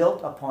is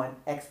built upon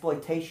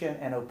exploitation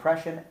and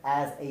oppression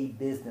as a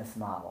business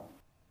model.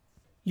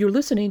 You're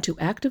listening to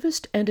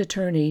activist and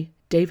attorney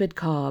David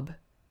Cobb.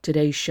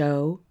 Today's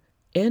show,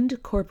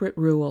 End Corporate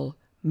Rule,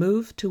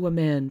 Move to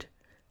Amend.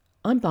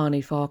 I'm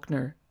Bonnie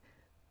Faulkner.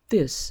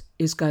 This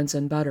is Guns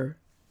and Butter.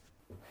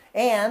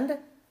 And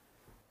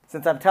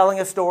since I'm telling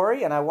a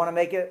story and I want to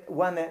make it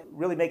one that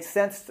really makes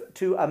sense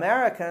to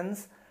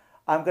Americans,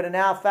 I'm going to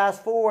now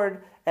fast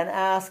forward and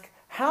ask,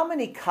 how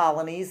many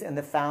colonies in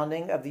the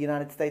founding of the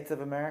United States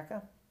of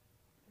America?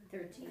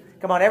 13.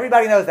 Come on,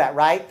 everybody knows that,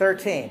 right?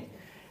 13.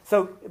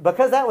 So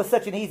because that was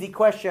such an easy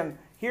question,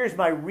 here's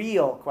my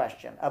real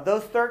question. Of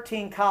those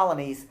 13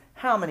 colonies,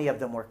 how many of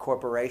them were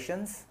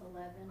corporations?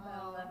 11.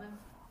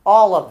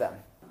 All of them.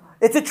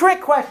 It's a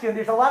trick question.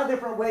 There's a lot of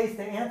different ways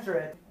to answer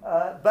it.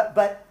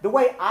 But the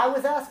way I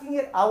was asking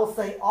it, I will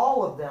say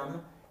all of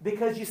them,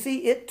 because you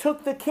see, it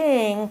took the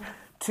king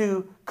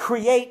to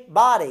create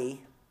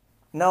body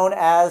known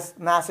as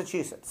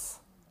Massachusetts.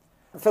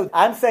 So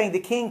I'm saying the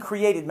king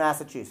created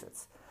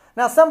Massachusetts.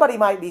 Now somebody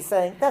might be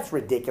saying, that's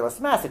ridiculous.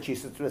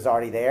 Massachusetts was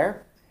already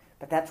there.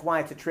 But that's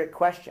why it's a trick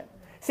question.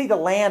 See, the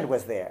land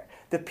was there.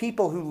 The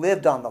people who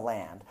lived on the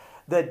land.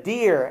 The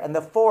deer and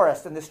the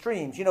forest and the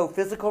streams. You know,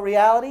 physical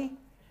reality?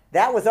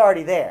 That was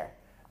already there.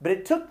 But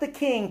it took the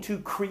king to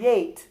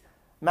create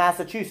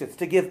Massachusetts,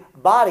 to give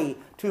body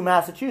to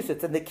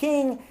Massachusetts. And the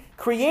king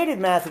created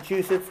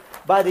Massachusetts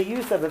by the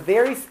use of a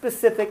very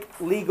specific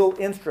legal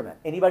instrument.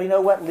 Anybody know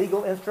what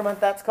legal instrument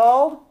that's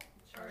called?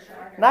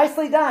 Charter.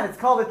 Nicely done. It's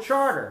called a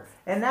charter.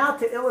 And now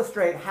to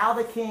illustrate how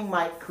the king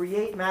might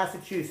create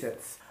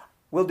Massachusetts,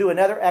 we'll do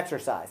another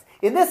exercise.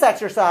 In this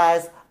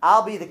exercise,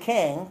 I'll be the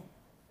king.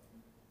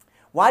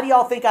 Why do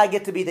y'all think I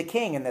get to be the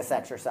king in this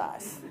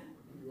exercise?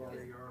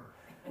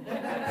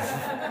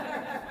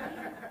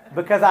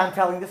 Because I'm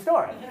telling the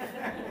story,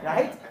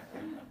 right?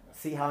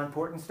 See how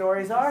important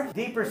stories are?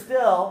 Deeper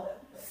still,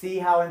 see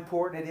how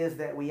important it is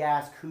that we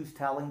ask who's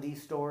telling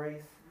these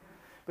stories?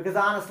 Because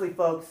honestly,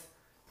 folks,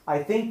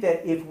 I think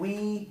that if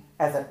we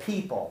as a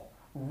people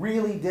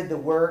really did the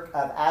work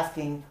of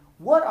asking,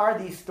 what are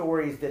these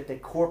stories that the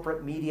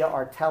corporate media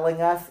are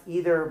telling us,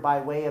 either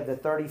by way of the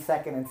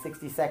 30-second and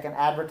 60-second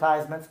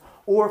advertisements,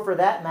 or for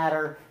that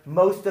matter,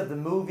 most of the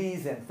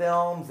movies and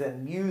films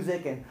and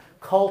music and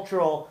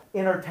cultural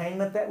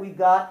entertainment that we've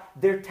got,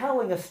 they're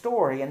telling a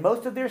story, and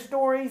most of their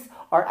stories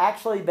are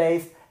actually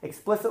based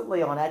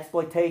explicitly on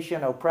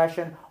exploitation,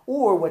 oppression,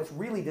 or what's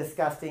really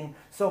disgusting,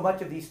 so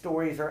much of these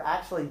stories are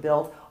actually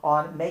built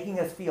on making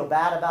us feel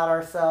bad about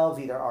ourselves,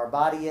 either our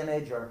body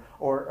image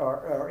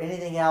or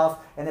anything else,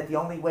 and that the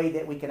only way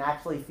that we can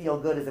actually feel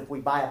good is if we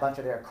buy a bunch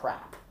of their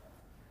crap,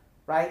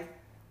 right?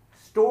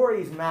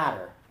 Stories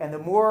matter, and the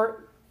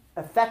more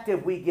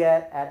effective we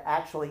get at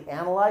actually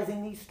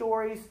analyzing these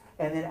stories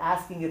and then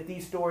asking if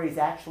these stories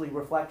actually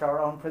reflect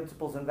our own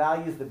principles and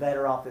values, the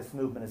better off this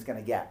movement is going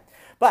to get.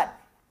 But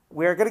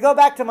we're going to go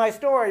back to my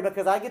story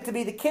because I get to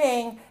be the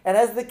king, and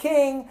as the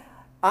king,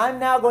 I'm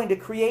now going to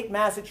create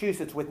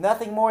Massachusetts with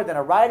nothing more than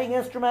a writing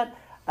instrument,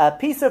 a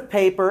piece of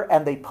paper,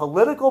 and the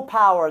political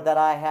power that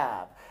I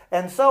have.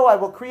 And so I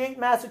will create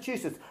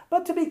Massachusetts.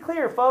 But to be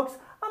clear, folks,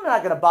 I'm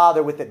not going to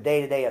bother with the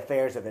day-to-day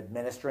affairs of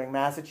administering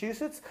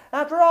Massachusetts.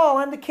 After all,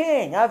 I'm the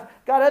king. I've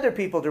got other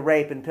people to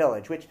rape and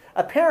pillage, which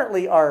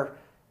apparently are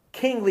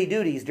kingly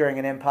duties during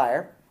an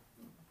empire.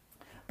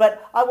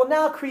 But I will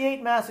now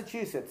create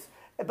Massachusetts.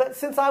 But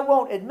since I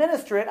won't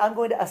administer it, I'm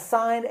going to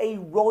assign a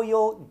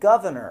royal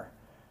governor.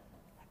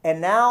 And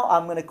now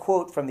I'm going to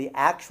quote from the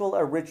actual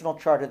original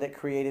charter that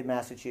created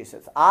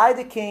Massachusetts. I,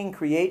 the king,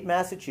 create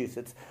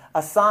Massachusetts,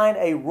 assign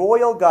a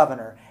royal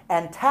governor,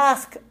 and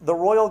task the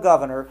royal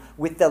governor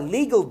with the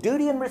legal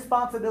duty and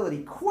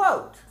responsibility,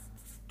 quote,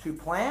 to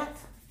plant,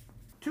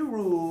 to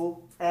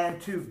rule,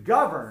 and to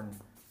govern,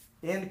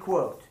 end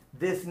quote,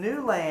 this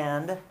new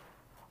land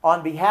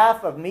on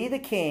behalf of me, the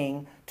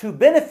king, to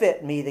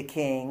benefit me, the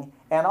king,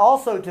 and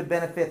also to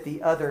benefit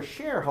the other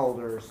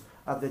shareholders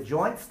of the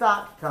joint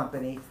stock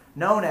company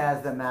known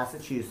as the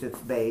Massachusetts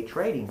Bay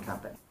Trading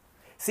Company.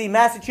 See,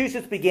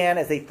 Massachusetts began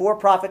as a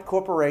for-profit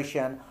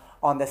corporation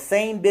on the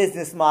same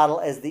business model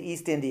as the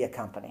East India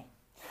Company.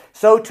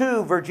 So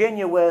too,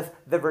 Virginia was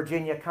the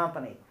Virginia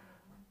Company.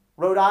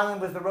 Rhode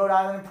Island was the Rhode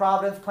Island and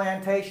Providence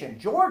Plantation.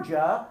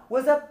 Georgia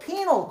was a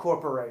penal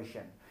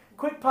corporation.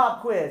 Quick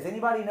pop quiz.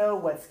 Anybody know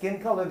what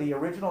skin color the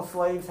original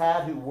slaves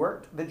had who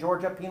worked the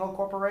Georgia Penal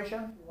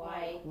Corporation?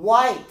 White.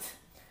 White.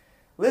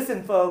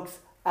 Listen, folks,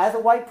 as a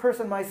white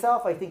person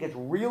myself, I think it's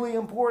really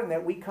important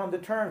that we come to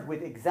terms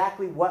with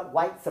exactly what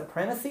white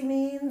supremacy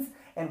means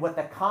and what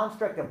the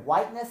construct of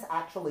whiteness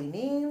actually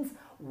means.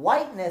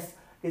 Whiteness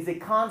is a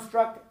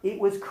construct, it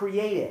was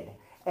created.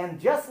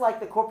 And just like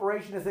the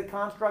corporation is a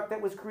construct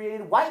that was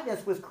created,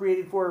 whiteness was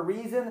created for a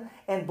reason.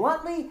 And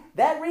bluntly,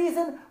 that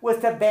reason was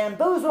to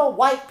bamboozle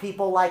white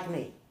people like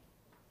me.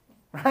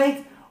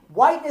 Right?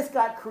 Whiteness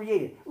got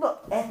created.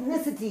 Look,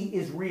 ethnicity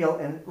is real.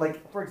 And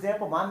like, for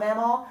example, my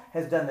mama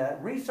has done the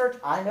research.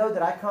 I know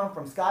that I come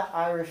from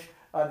Scotch-Irish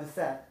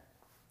descent,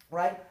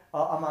 right?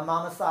 On my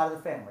mama's side of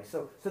the family.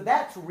 So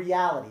that's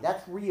reality.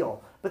 That's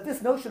real. But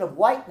this notion of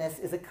whiteness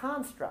is a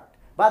construct.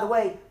 By the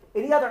way,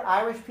 any other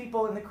Irish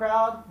people in the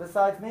crowd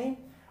besides me?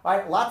 All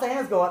right, lots of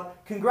hands go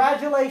up.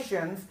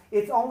 Congratulations.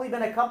 It's only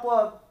been a couple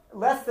of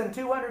less than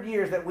 200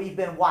 years that we've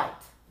been white.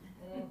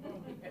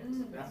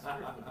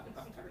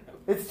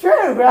 It's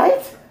true,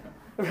 right?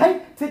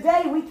 Right?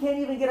 Today we can't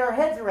even get our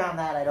heads around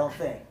that, I don't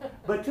think.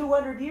 But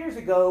 200 years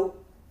ago,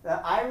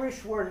 the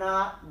Irish were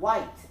not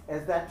white,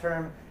 as that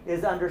term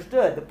is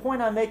understood. The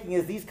point I'm making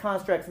is these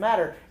constructs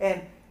matter.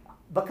 And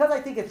because I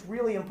think it's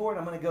really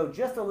important, I'm going to go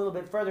just a little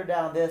bit further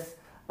down this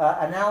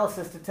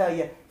analysis to tell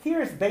you,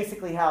 here's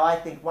basically how I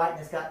think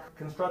whiteness got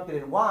constructed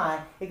and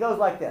why. It goes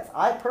like this.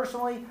 I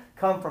personally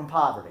come from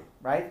poverty,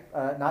 right?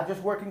 Not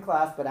just working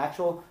class, but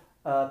actual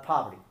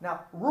poverty.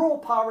 Now, rural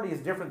poverty is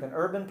different than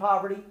urban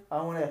poverty.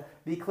 I want to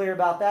be clear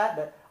about that.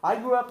 But I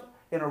grew up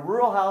in a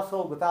rural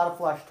household without a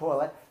flush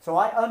toilet, so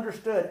I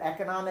understood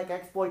economic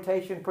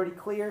exploitation pretty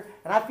clear,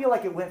 and I feel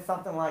like it went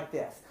something like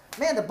this.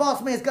 Man, the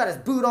boss man's got his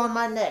boot on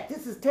my neck.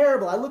 This is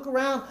terrible. I look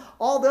around,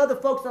 all the other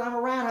folks that I'm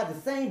around have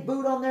the same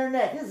boot on their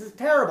neck. This is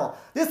terrible.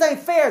 This ain't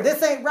fair.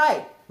 This ain't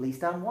right. At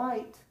least I'm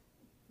white.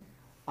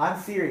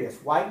 I'm serious.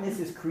 Whiteness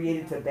is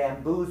created to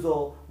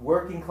bamboozle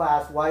working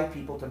class white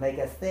people to make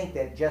us think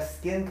that just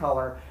skin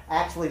color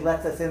actually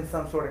lets us in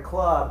some sort of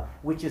club,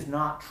 which is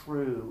not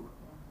true.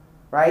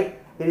 Right?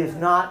 It is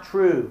not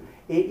true.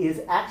 It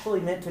is actually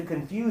meant to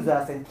confuse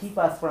us and keep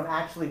us from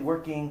actually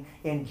working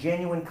in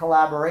genuine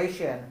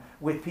collaboration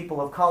with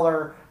people of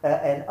color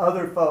and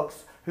other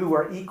folks who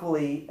are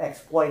equally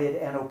exploited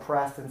and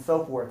oppressed and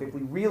so forth. If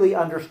we really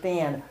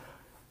understand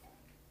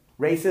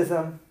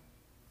racism,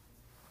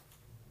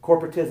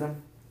 corporatism,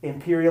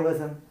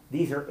 imperialism,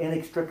 these are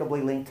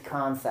inextricably linked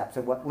concepts.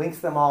 And what links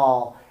them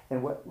all,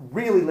 and what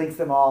really links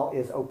them all,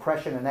 is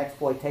oppression and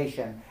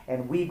exploitation.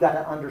 And we've got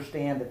to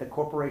understand that the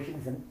corporation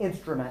is an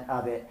instrument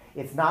of it.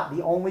 It's not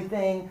the only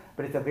thing,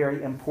 but it's a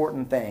very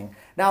important thing.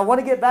 Now, I want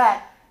to get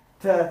back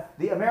to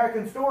the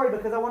American story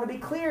because I want to be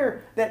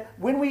clear that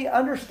when we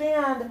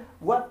understand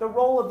what the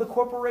role of the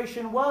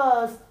corporation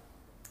was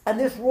and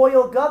this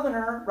royal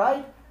governor,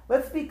 right?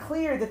 Let's be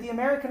clear that the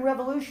American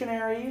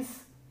revolutionaries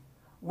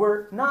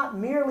were not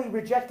merely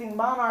rejecting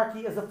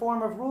monarchy as a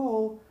form of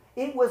rule,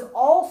 it was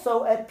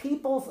also a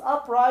people's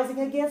uprising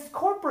against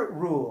corporate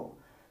rule.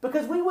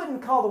 Because we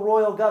wouldn't call the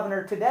royal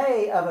governor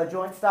today of a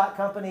joint stock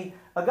company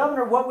a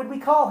governor. What would we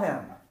call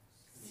him?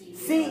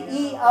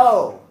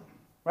 CEO.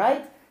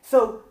 Right?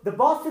 So the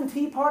Boston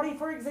Tea Party,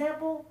 for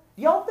example,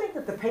 do y'all think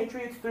that the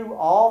Patriots threw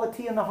all the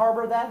tea in the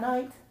harbor that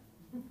night?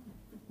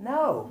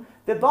 No.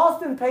 The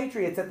Boston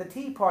Patriots at the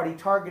Tea Party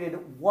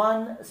targeted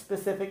one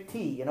specific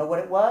tea. You know what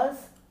it was?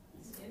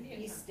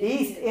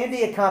 East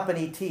India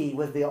Company tea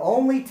was the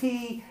only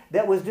tea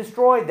that was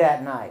destroyed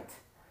that night.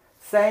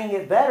 Saying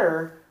it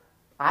better,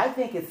 I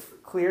think it's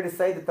clear to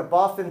say that the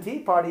Boston Tea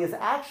Party is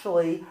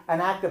actually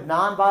an act of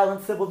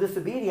nonviolent civil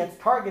disobedience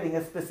targeting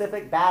a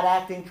specific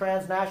bad-acting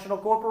transnational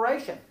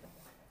corporation.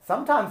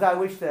 Sometimes I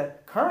wish the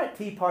current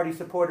Tea Party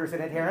supporters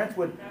and adherents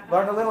would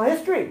learn a little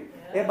history.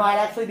 It might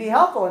actually be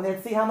helpful, and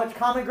they'd see how much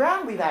common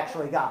ground we've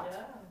actually got.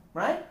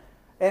 Right?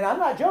 And I'm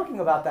not joking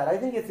about that. I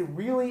think it's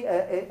really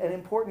an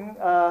important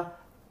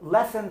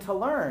lesson to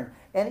learn.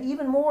 And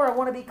even more, I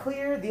want to be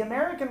clear, the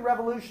American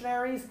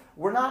revolutionaries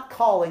were not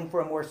calling for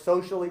a more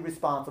socially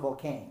responsible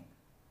king.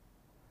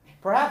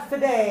 Perhaps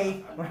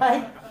today,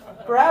 right?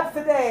 Perhaps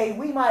today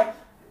we might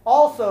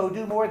also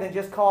do more than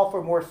just call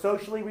for more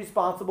socially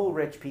responsible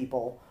rich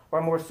people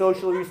or more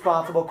socially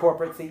responsible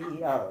corporate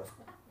CEOs.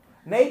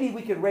 Maybe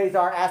we could raise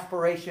our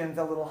aspirations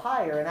a little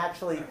higher and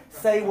actually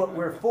say what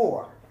we're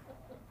for.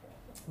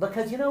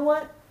 Because you know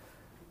what?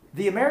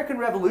 The American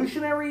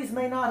revolutionaries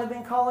may not have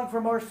been calling for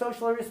a more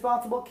socially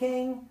responsible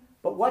king,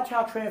 but watch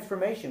how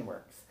transformation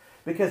works.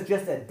 Because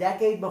just a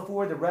decade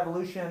before the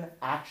revolution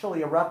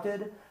actually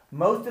erupted,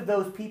 most of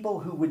those people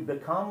who would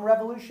become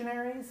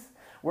revolutionaries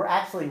were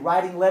actually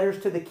writing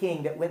letters to the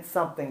king that went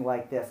something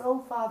like this. "Oh,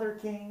 Father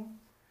King,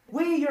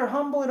 we, your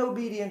humble and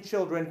obedient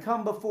children,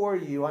 come before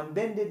you on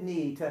bended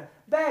knee to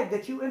beg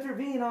that you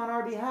intervene on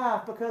our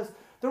behalf because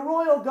the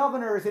royal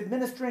governor is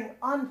administering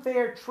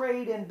unfair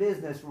trade and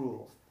business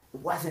rules." It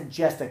wasn't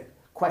just a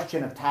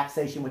question of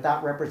taxation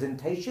without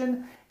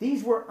representation.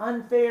 These were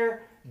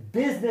unfair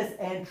business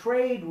and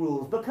trade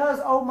rules because,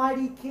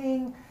 Almighty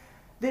King,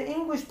 the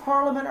English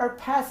Parliament are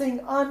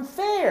passing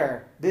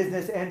unfair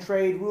business and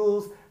trade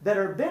rules that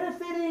are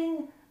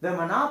benefiting the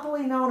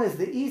monopoly known as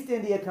the East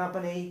India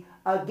Company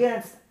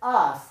against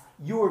us,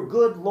 your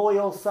good,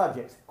 loyal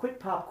subjects. Quick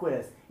pop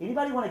quiz.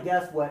 Anybody want to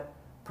guess what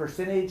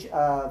percentage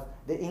of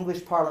the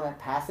English Parliament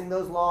passing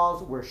those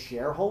laws were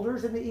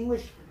shareholders in the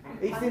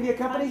East India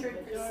Company?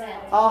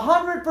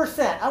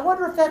 100%. I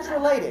wonder if that's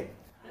related.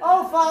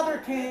 "Oh, Father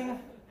King,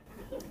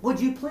 would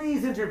you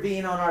please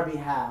intervene on our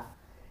behalf?"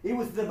 It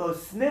was the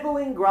most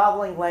sniveling,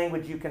 groveling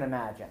language you can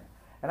imagine.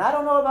 And I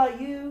don't know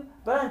about you,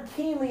 but I'm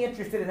keenly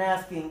interested in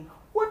asking,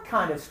 what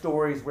kind of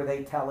stories were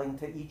they telling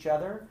to each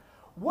other?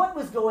 What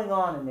was going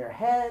on in their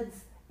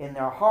heads, in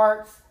their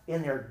hearts,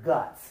 in their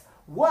guts?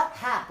 What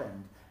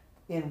happened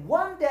in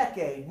one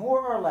decade, more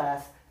or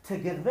less, to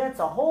convince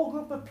a whole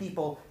group of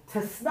people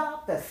to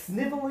stop the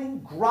sniveling,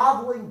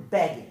 groveling,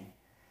 begging,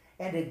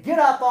 and to get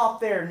up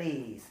off their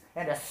knees,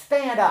 and to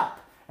stand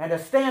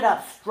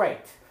up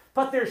straight,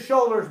 put their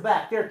shoulders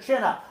back, their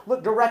chin up,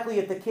 look directly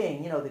at the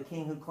king, the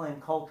king who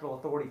claimed cultural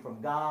authority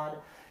from God,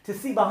 to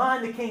see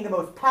behind the king the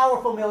most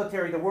powerful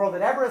military the world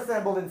had ever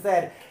assembled and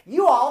said,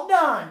 "You all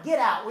done, get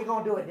out, we're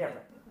going to do it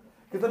different."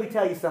 Because let me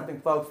tell you something,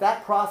 folks,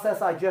 that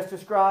process I just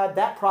described,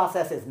 that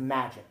process is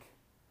magic.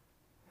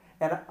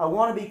 And I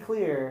want to be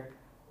clear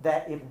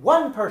that if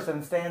one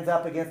person stands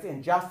up against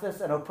injustice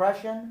and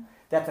oppression,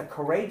 that's a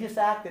courageous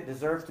act that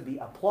deserves to be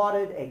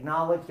applauded,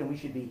 acknowledged, and we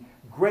should be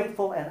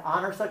grateful and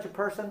honor such a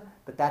person,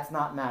 but that's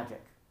not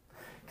magic.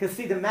 Because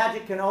see, the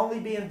magic can only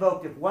be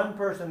invoked if one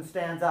person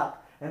stands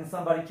up and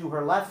somebody to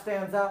her left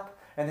stands up,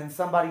 and then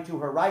somebody to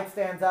her right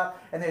stands up,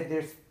 and then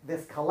there's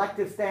this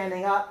collective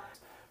standing up.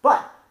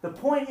 But the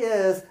point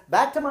is,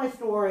 back to my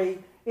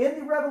story, in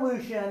the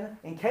revolution,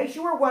 in case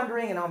you were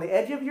wondering, and on the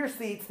edge of your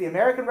seats, the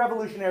American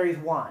revolutionaries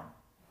won.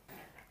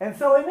 And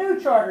so a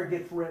new charter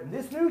gets written.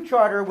 This new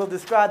charter will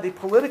describe the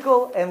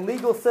political and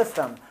legal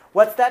system.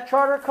 What's that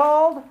charter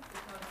called?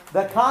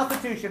 The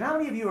Constitution. How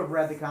many of you have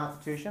read the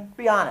Constitution?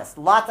 Be honest.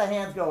 Lots of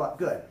hands go up.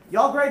 Good.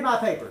 Y'all grade my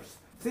papers.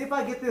 See if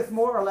I get this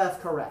more or less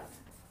correct.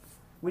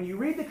 When you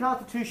read the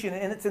Constitution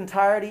in its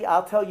entirety,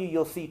 I'll tell you,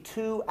 you'll see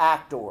two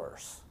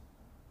actors.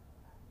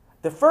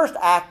 The first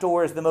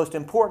actor is the most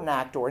important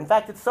actor. In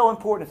fact, it's so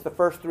important, it's the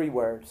first three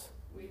words.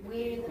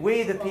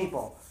 We the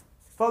people.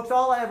 Folks,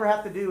 all I ever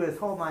have to do is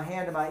hold my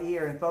hand to my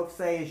ear and folks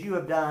say, as you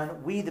have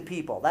done, we the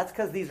people. That's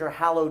because these are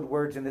hallowed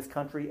words in this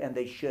country and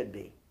they should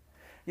be.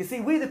 You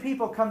see, we the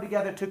people come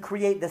together to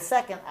create the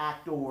second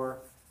actor,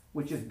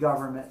 which is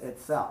government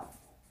itself.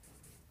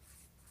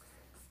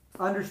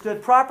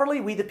 Understood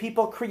properly, we the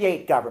people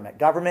create government.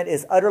 Government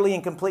is utterly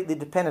and completely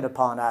dependent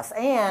upon us.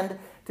 And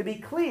to be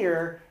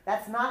clear,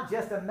 that's not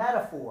just a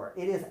metaphor.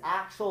 It is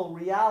actual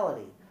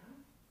reality.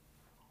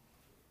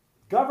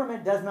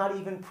 Government does not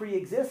even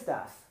pre-exist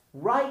us.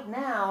 Right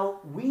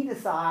now, we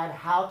decide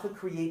how to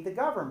create the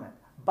government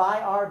by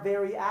our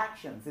very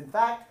actions. In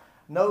fact,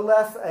 no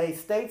less a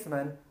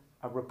statesman,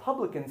 a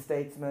Republican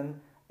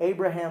statesman,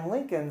 Abraham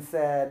Lincoln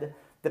said,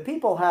 the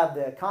people have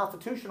the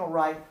constitutional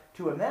right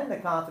to amend the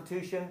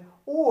Constitution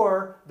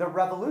or the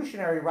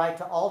revolutionary right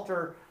to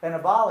alter and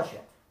abolish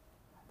it.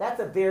 That's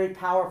a very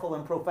powerful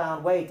and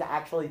profound way to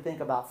actually think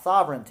about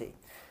sovereignty.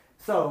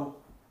 So,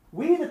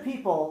 we the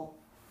people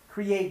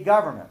create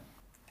government.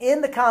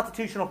 In the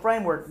constitutional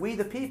framework, we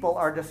the people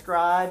are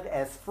described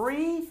as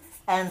free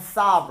and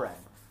sovereign.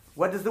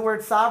 What does the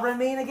word sovereign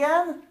mean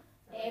again?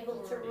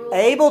 Able to rule.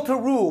 Able to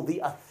rule, the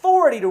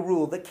authority to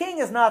rule. The king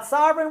is not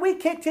sovereign. We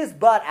kicked his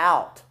butt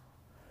out.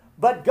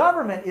 But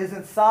government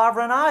isn't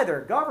sovereign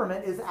either.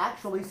 Government is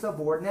actually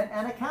subordinate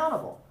and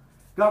accountable.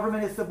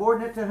 Government is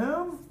subordinate to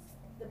whom?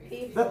 The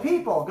people. The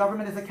people.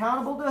 Government is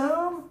accountable to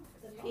whom?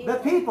 The people. The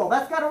people.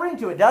 That's got a ring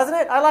to it, doesn't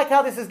it? I like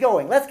how this is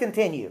going. Let's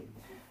continue.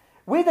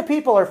 We the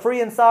people are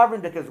free and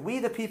sovereign because we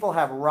the people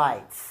have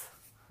rights.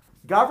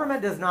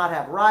 Government does not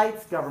have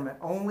rights. Government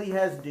only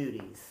has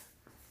duties.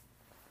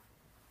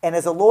 And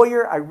as a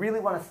lawyer, I really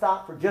want to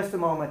stop for just a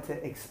moment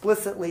to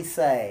explicitly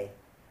say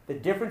the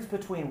difference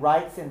between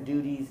rights and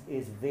duties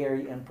is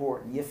very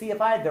important. You see, if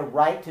I had the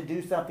right to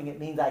do something, it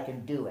means I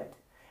can do it.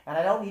 And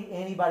I don't need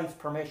anybody's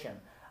permission.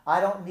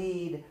 I don't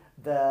need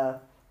the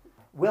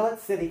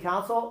Willett City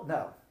Council.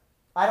 No.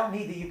 I don't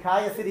need the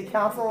Ukiah City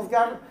Council's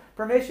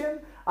permission.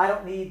 I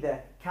don't need the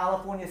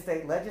California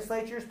State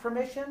Legislature's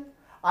permission.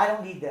 I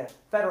don't need the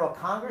Federal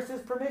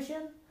Congress's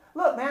permission.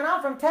 Look, man,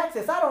 I'm from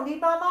Texas. I don't need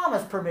my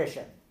mama's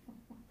permission.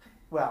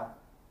 Well,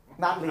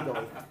 not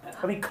legally.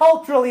 I mean,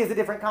 culturally is a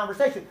different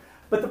conversation.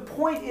 But the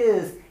point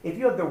is, if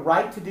you have the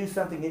right to do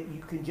something, that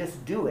you can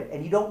just do it,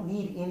 and you don't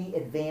need any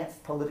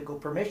advanced political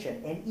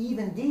permission. And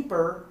even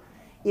deeper,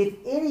 if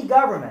any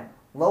government,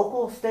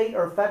 local, state,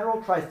 or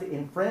federal, tries to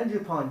infringe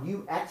upon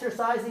you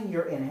exercising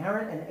your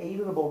inherent and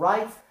alienable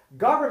rights,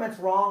 government's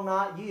wrong,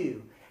 not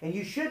you. And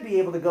you should be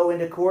able to go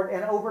into court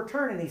and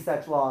overturn any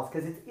such laws,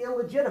 because it's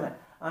illegitimate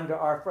under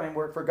our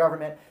framework for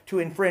government to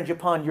infringe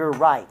upon your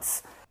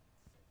rights.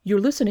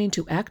 You're listening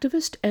to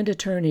activist and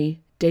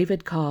attorney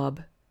David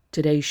Cobb.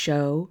 Today's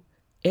show,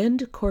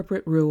 End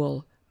Corporate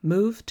Rule,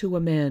 Move to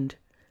Amend.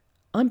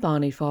 I'm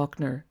Bonnie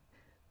Faulkner.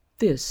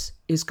 This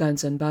is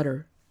Guns and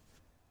Butter.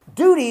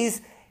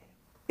 Duties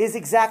is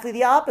exactly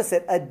the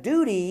opposite. A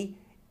duty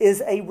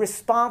is a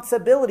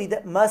responsibility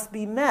that must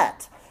be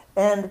met.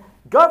 And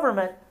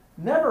government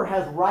never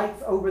has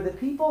rights over the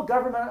people.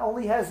 Government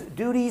only has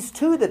duties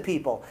to the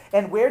people.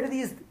 And where do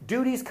these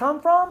duties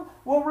come from?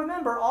 Well,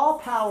 remember, all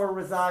power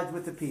resides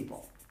with the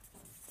people.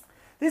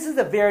 This is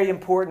a very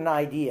important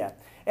idea.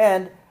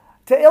 And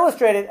to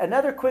illustrate it,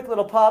 another quick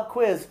little pop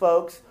quiz,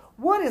 folks.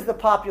 What is the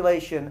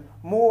population,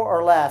 more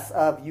or less,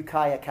 of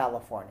Ukiah,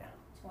 California?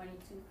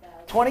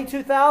 22,000.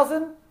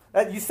 22,000?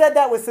 You said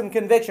that with some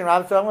conviction,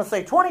 Rob, so I'm going to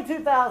say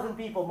 22,000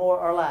 people, more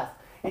or less,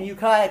 in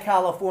Ukiah,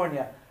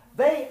 California.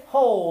 They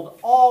hold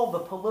all the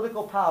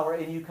political power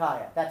in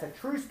Ukiah. That's a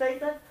true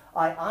statement.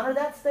 I honor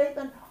that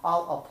statement.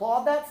 I'll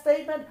applaud that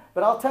statement.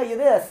 But I'll tell you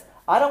this,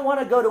 I don't want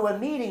to go to a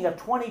meeting of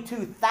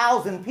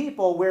 22,000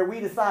 people where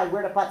we decide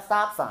where to put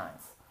stop signs.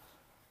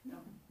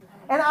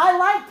 And I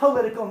like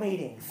political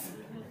meetings.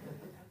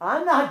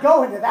 I'm not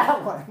going to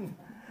that one.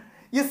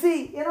 You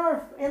see, in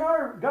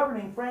our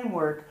governing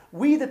framework,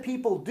 we the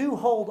people do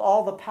hold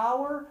all the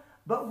power,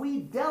 but we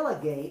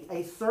delegate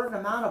a certain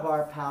amount of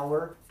our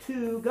power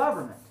to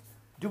government.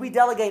 Do we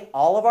delegate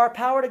all of our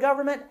power to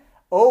government?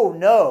 Oh,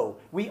 no.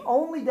 We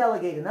only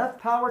delegate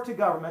enough power to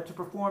government to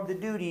perform the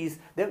duties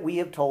that we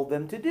have told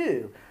them to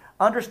do.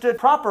 Understood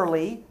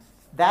properly,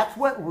 that's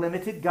what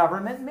limited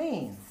government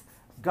means.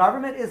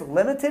 Government is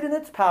limited in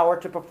its power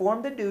to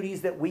perform the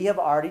duties that we have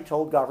already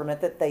told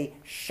government that they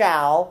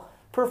shall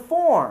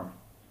perform.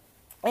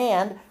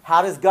 And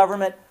how does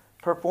government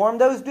perform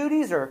those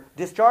duties or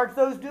discharge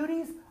those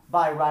duties?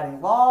 By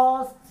writing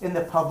laws in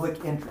the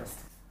public interest.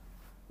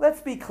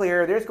 Let's be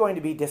clear, there's going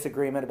to be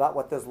disagreement about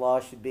what those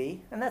laws should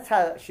be, and that's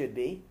how it should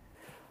be.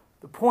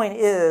 The point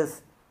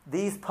is,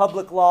 these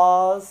public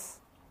laws,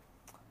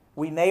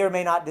 we may or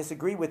may not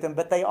disagree with them,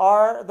 but they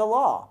are the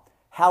law.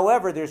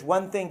 However, there's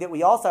one thing that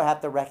we also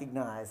have to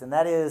recognize, and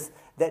that is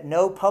that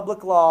no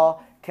public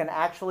law can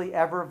actually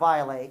ever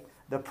violate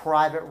the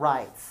private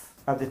rights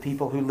of the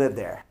people who live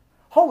there.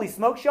 Holy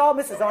smokes, y'all,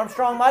 Mrs.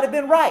 Armstrong might have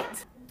been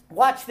right.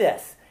 Watch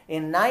this.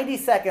 In 90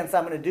 seconds,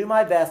 I'm going to do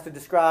my best to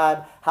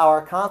describe how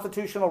our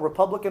constitutional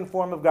Republican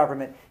form of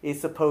government is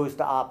supposed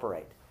to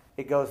operate.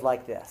 It goes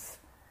like this.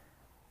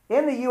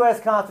 In the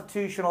U.S.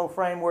 constitutional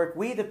framework,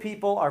 we the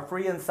people are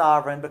free and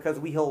sovereign because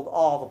we hold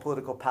all the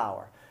political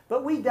power.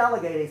 But we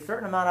delegate a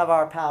certain amount of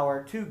our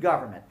power to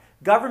government.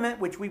 Government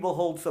which we will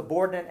hold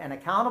subordinate and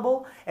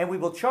accountable, and we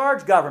will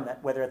charge government,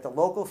 whether at the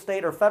local,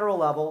 state, or federal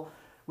level,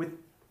 with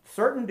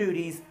certain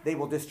duties. They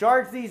will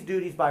discharge these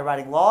duties by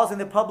writing laws in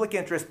the public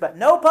interest, but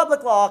no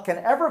public law can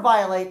ever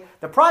violate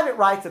the private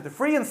rights of the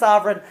free and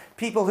sovereign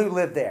people who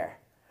live there.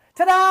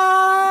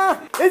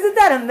 Ta-da! Isn't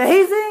that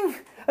amazing?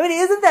 I mean,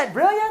 isn't that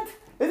brilliant?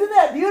 Isn't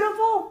that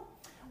beautiful?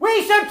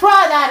 We should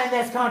try that in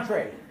this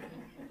country.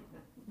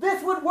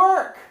 This would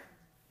work.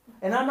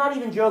 And I'm not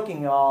even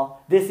joking, y'all.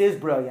 This is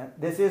brilliant.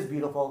 This is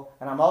beautiful.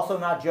 And I'm also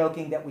not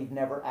joking that we've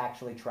never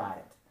actually tried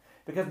it.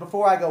 Because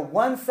before I go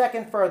 1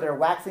 second further,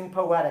 waxing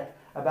poetic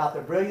about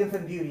the brilliance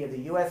and beauty of the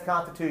U.S.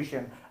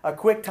 Constitution, a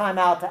quick time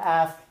out to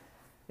ask,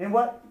 in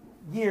what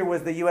year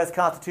was the U.S.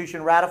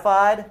 Constitution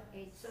ratified?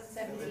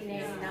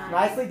 1789.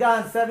 Nicely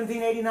done,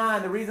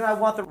 1789. The reason I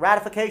want the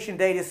ratification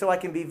date is so I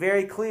can be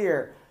very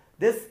clear.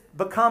 This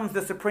becomes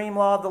the supreme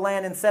law of the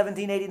land in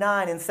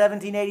 1789. In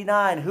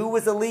 1789, who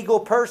was a legal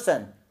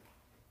person?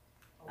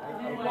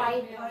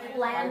 White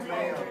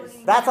landowners.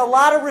 That's a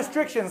lot of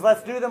restrictions.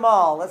 Let's do them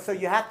all. So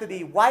you have to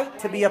be white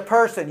to be a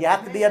person. You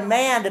have to be a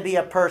man to be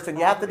a person.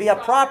 You have to be a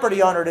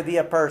property owner to be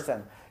a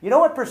person. You know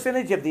what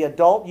percentage of the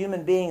adult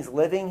human beings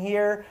living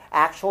here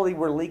actually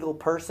were legal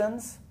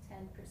persons?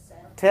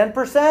 10%.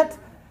 10%?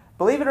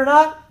 Believe it or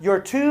not,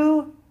 you're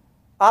too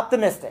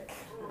optimistic.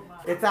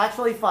 It's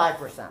actually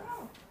 5%.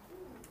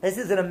 This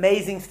is an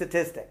amazing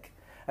statistic.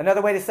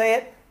 Another way to say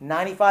it,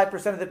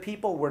 95% of the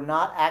people were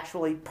not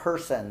actually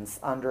persons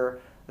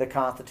under the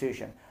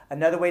Constitution.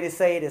 Another way to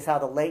say it is how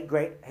the late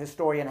great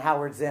historian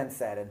Howard Zinn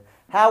said it.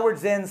 Howard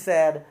Zinn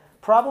said,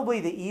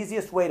 probably the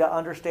easiest way to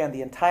understand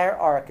the entire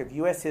arc of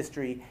U.S.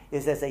 history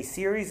is as a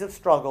series of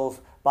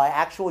struggles by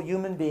actual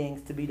human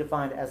beings to be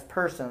defined as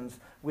persons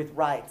with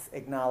rights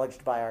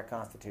acknowledged by our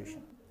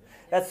Constitution.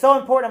 That's so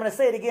important. I'm going to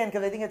say it again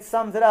because I think it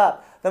sums it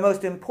up. The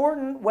most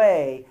important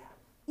way,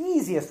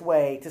 easiest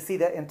way to see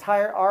the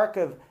entire arc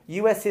of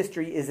U.S.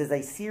 history is as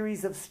a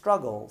series of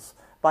struggles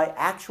by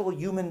actual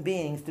human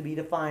beings to be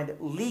defined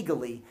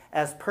legally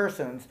as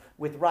persons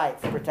with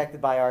rights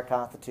protected by our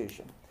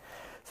Constitution.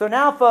 So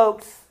now,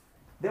 folks,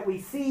 that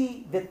we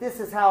see that this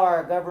is how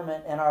our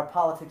government and our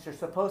politics are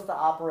supposed to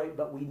operate,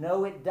 but we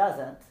know it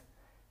doesn't.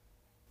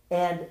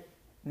 And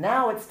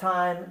now it's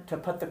time to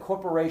put the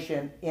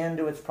corporation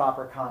into its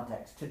proper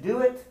context. To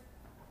do it,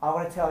 I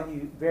want to tell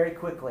you very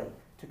quickly,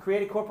 to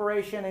create a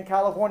corporation in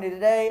California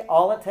today,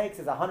 all it takes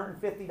is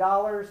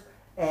 $150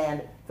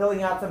 and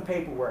filling out some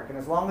paperwork. And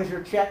as long as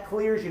your check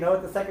clears, you know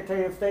what the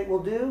Secretary of State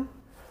will do?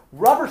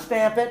 Rubber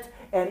stamp it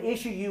and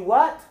issue you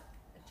what?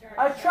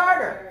 A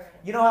charter.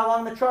 You know how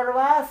long the charter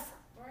lasts?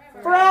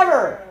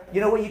 Forever.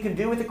 You know what you can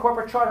do with the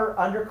corporate charter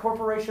under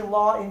corporation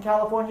law in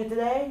California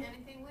today?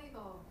 Anything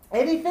legal.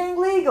 Anything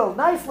legal.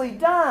 Nicely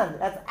done.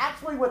 That's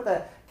actually what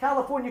the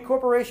California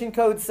Corporation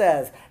Code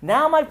says.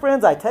 Now, my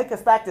friends, I take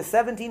us back to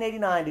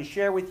 1789 to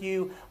share with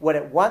you what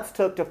it once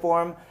took to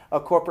form a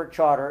corporate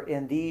charter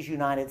in these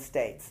United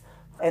States.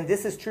 And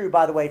this is true,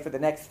 by the way, for the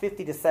next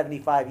 50 to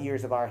 75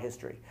 years of our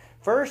history.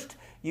 First,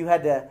 you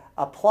had to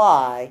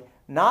apply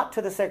not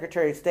to the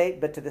Secretary of State,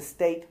 but to the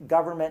state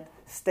government,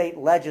 state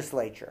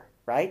legislature,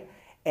 right?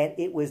 And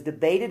it was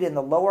debated in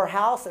the lower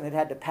house, and it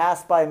had to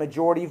pass by a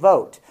majority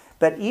vote.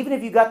 But even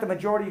if you got the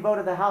majority vote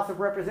of the House of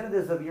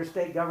Representatives of your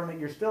state government,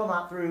 you're still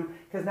not through,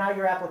 because now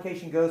your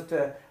application goes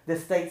to the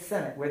state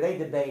Senate, where they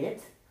debate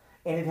it,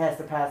 and it has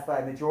to pass by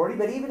a majority.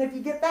 But even if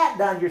you get that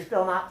done, you're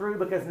still not through,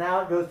 because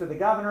now it goes to the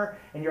governor,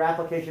 and your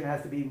application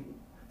has to be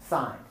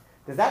signed.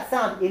 Does that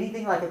sound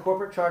anything like a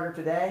corporate charter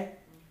today?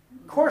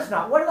 Of course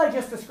not. What did I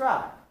just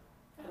describe?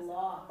 A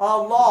law. A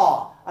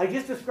law. I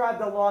just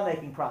described the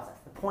lawmaking process.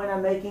 The point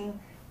I'm making,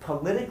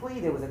 politically,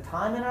 there was a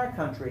time in our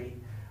country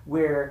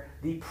where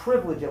the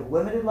privilege of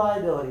limited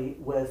liability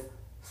was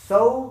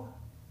so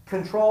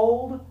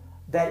controlled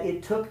that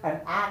it took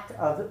an act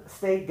of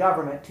state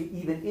government to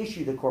even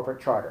issue the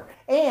corporate charter.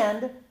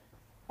 And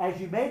as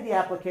you made the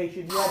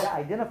application, you had to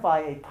identify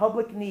a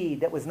public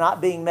need that was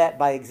not being met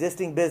by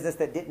existing business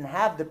that didn't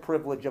have the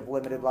privilege of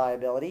limited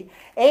liability.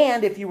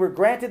 And if you were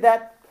granted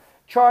that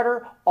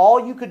charter,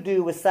 all you could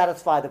do was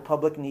satisfy the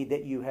public need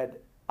that you had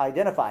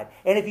identified.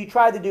 And if you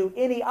tried to do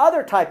any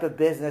other type of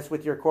business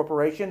with your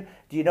corporation,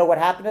 do you know what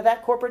happened to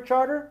that corporate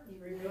charter?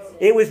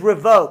 It was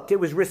revoked. It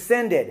was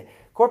rescinded.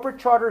 Corporate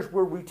charters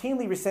were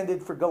routinely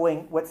rescinded for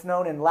going what's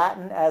known in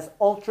Latin as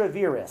ultra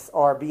vires,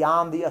 or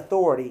beyond the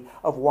authority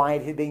of why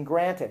it had been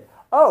granted.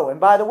 Oh, and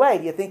by the way,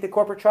 do you think the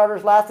corporate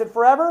charters lasted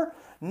forever?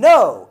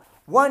 No.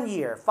 1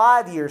 year,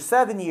 5 years,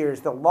 7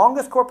 years. The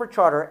longest corporate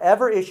charter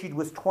ever issued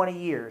was 20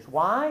 years.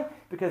 Why?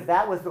 Because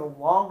that was the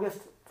longest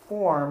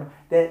form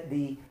that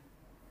the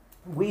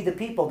we the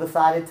people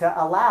decided to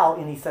allow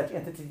any such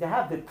entity to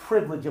have the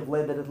privilege of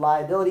limited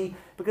liability,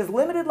 because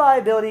limited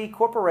liability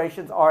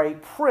corporations are a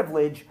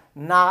privilege,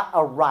 not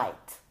a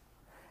right.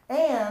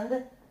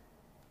 And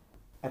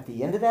at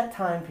the end of that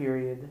time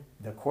period,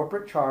 the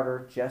corporate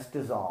charter just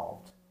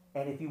dissolved.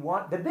 And if you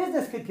want, the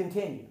business could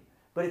continue,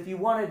 but if you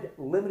wanted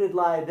limited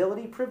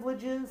liability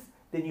privileges,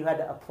 then you had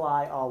to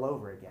apply all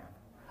over again.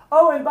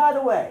 Oh, and by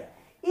the way,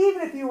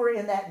 even if you were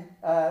in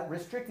that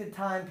restricted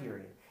time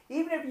period,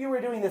 even if you were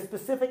doing the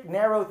specific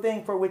narrow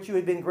thing for which you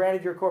had been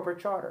granted your corporate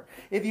charter,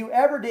 if you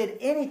ever did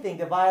anything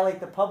to violate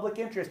the public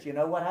interest, you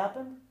know what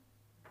happened?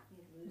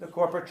 The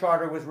corporate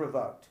charter was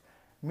revoked,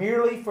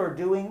 merely for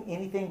doing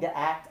anything to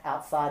act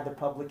outside the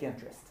public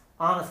interest.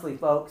 Honestly,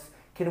 folks,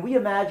 can we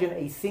imagine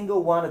a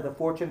single one of the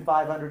Fortune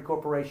 500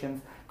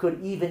 corporations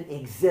could even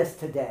exist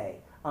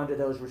today under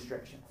those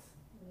restrictions?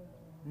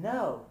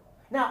 No.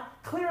 Now,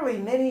 clearly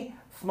many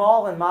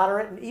small and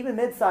moderate and even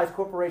mid-sized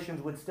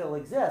corporations would still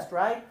exist,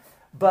 right?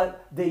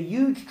 But the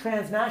huge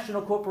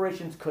transnational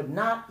corporations could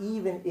not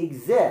even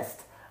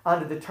exist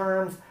under the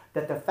terms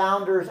that the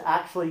founders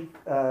actually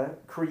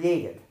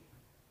created,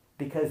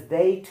 because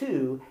they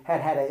too had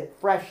had a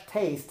fresh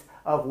taste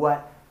of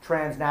what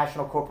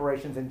transnational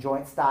corporations and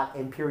joint stock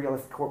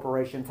imperialist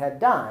corporations had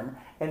done,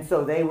 and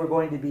so they were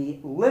going to be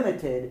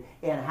limited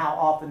in how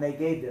often they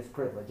gave this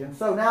privilege. And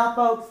so now,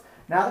 folks,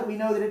 now that we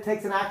know that it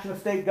takes an action of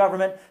state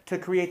government to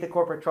create the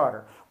corporate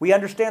charter, we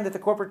understand that the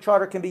corporate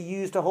charter can be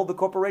used to hold the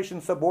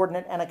corporation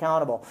subordinate and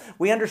accountable.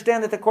 We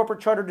understand that the corporate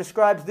charter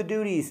describes the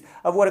duties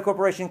of what a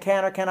corporation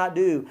can or cannot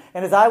do.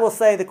 And as I will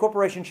say, the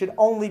corporation should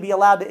only be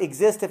allowed to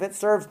exist if it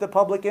serves the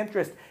public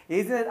interest.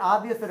 Isn't it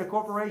obvious that a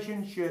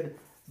corporation should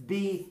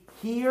be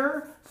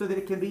here so that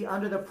it can be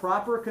under the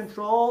proper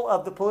control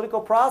of the political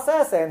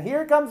process? And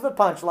here comes the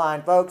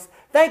punchline, folks.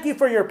 Thank you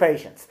for your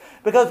patience.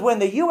 Because when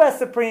the U.S.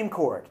 Supreme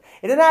Court,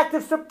 in an act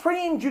of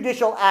supreme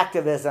judicial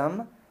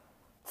activism,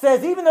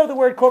 says even though the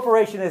word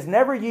corporation is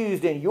never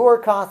used in your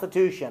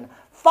Constitution,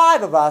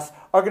 5 of us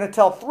are going to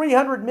tell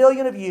 300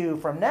 million of you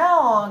from now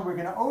on we're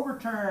going to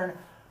overturn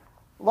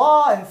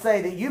law and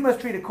say that you must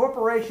treat a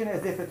corporation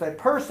as if it's a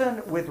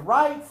person with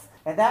rights,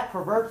 and that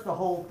perverts the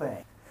whole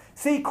thing.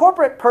 See,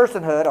 corporate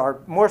personhood,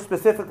 or more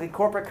specifically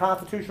corporate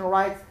constitutional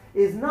rights,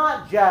 is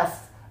not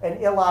just an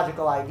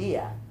illogical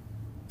idea,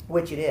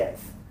 which it is.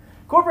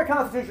 Corporate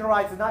constitutional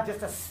rights is not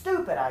just a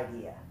stupid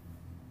idea,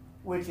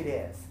 which it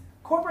is.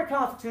 Corporate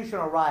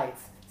constitutional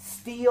rights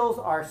steals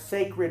our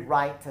sacred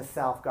right to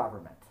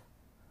self-government,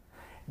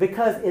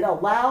 because it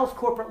allows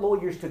corporate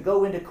lawyers to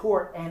go into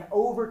court and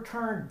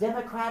overturn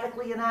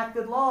democratically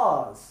enacted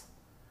laws.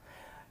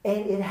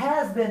 And it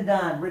has been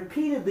done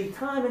repeatedly,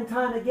 time and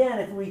time again.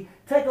 If we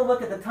take a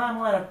look at the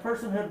timeline of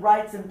personhood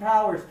rights and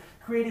powers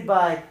created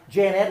by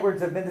Jan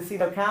Edwards of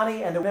Mendocino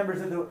County and the members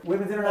of the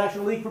Women's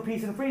International League for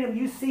Peace and Freedom,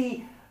 you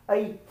see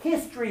a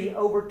history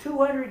over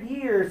 200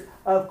 years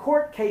of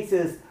court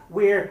cases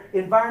where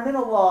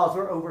environmental laws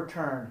are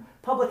overturned,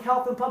 public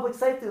health and public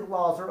safety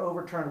laws are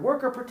overturned,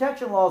 worker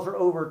protection laws are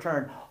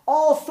overturned.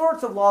 All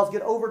sorts of laws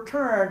get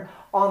overturned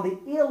on the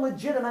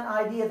illegitimate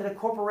idea that a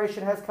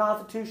corporation has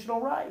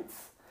constitutional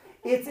rights.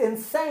 It's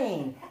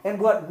insane.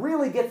 And what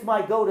really gets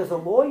my goat as a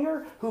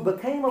lawyer, who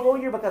became a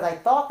lawyer because I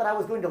thought that I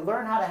was going to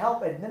learn how to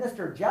help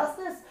administer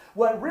justice,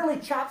 what really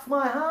chops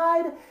my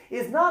hide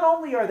is not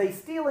only are they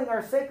stealing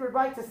our sacred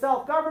right to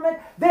self-government,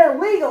 they're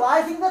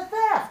legalizing the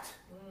theft.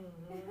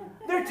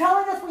 They're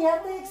telling us we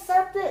have to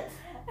accept it.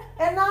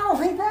 And not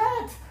only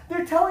that,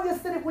 they're telling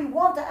us that if we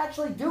want to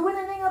actually do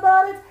anything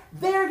about it,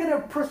 they're going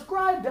to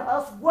prescribe to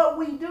us what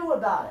we do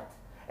about it.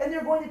 And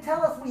they're going to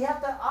tell us we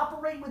have to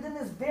operate within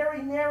this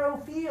very narrow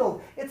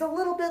field. It's a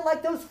little bit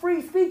like those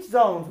free speech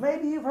zones.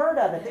 Maybe you've heard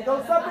of it. It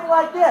goes something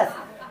like this.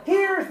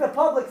 Here's the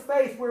public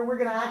space where we're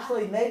going to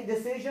actually make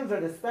decisions, or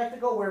the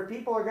spectacle where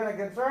people are going to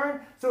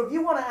concern. So if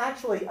you want to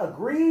actually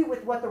agree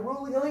with what the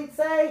ruling elite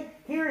say,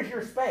 here's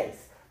your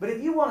space. But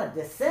if you want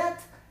to dissent,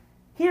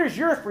 here's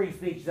your free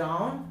speech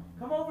zone.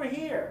 Come over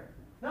here.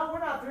 No, we're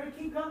not through.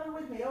 Keep coming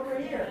with me over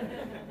here.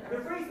 The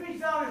free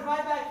speech zone is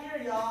right back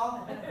here,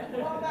 y'all.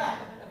 Come on back.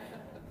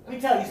 Let me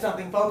tell you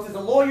something, folks. As a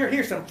lawyer,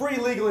 here's some free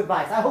legal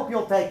advice. I hope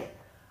you'll take it.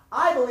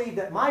 I believe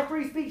that my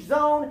free speech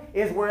zone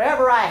is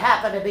wherever I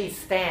happen to be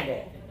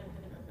standing.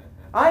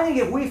 I think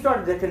if we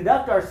started to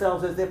conduct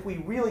ourselves as if we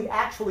really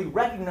actually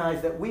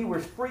recognized that we were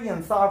free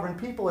and sovereign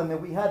people and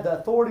that we had the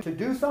authority to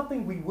do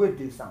something, we would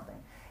do something.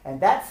 And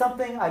that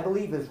something, I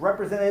believe, is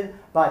represented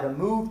by the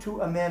Move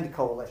to Amend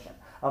Coalition,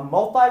 a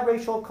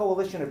multiracial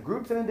coalition of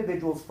groups and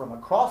individuals from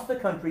across the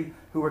country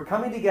who are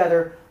coming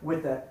together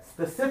with a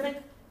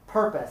specific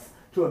purpose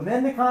to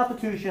amend the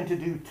Constitution to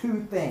do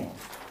 2 things.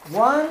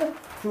 1,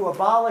 to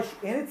abolish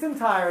in its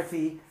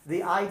entirety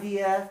the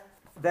idea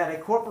that a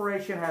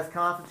corporation has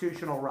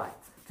constitutional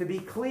rights. To be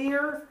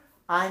clear,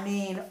 I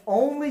mean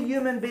only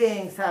human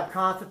beings have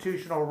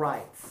constitutional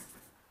rights.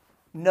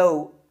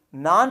 No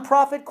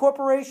nonprofit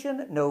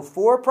corporation, no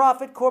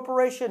for-profit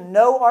corporation,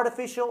 no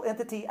artificial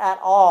entity at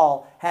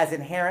all has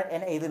inherent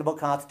and alienable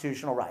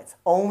constitutional rights.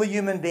 Only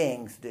human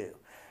beings do.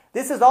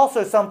 This is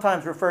also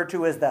sometimes referred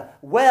to as the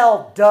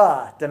well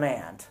duh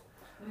demand.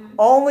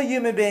 Only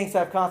human beings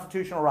have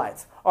constitutional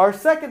rights. Our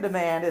second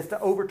demand is to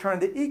overturn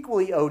the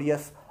equally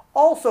odious,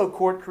 also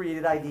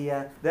court-created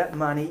idea that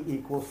money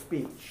equals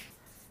speech.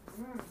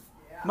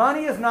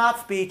 Money is not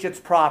speech, it's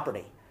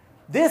property.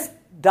 This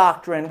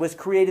doctrine was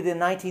created in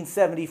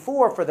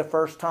 1974 for the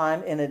first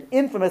time in an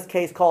infamous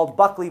case called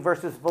Buckley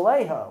versus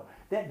Vallejo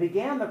that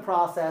began the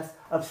process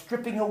of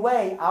stripping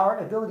away our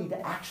ability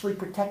to actually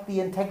protect the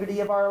integrity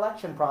of our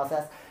election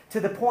process, to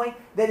the point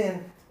that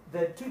in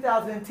the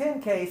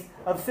 2010 case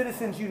of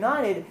Citizens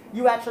United,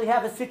 you actually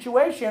have a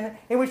situation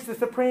in which the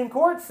Supreme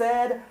Court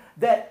said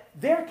that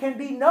there can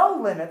be no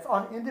limits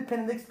on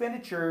independent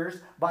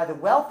expenditures by the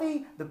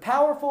wealthy, the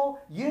powerful,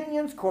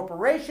 unions,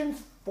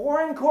 corporations,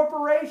 foreign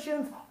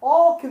corporations,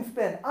 all can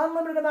spend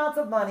unlimited amounts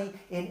of money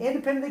in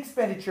independent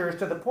expenditures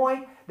to the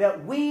point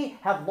that we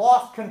have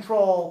lost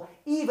control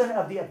even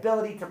of the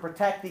ability to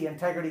protect the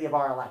integrity of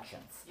our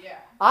elections. Yeah.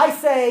 I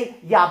say,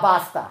 ya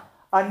basta.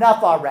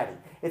 Enough already.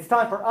 It's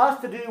time for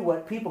us to do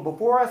what people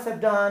before us have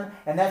done,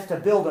 and that's to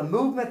build a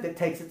movement that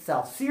takes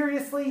itself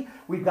seriously.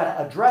 We've got to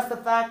address the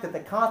fact that the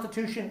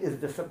Constitution is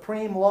the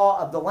supreme law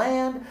of the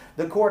land.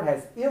 The court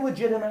has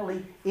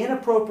illegitimately,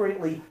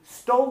 inappropriately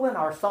stolen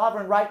our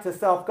sovereign right to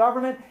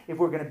self-government. If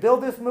we're going to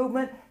build this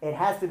movement, it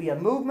has to be a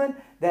movement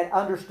that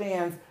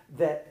understands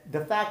that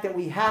the fact that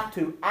we have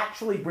to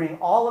actually bring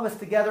all of us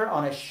together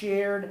on a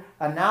shared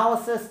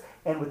analysis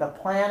and with a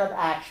plan of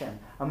action.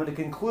 I'm going to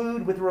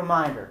conclude with a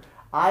reminder.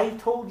 I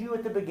told you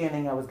at the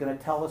beginning I was going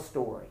to tell a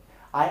story.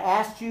 I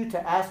asked you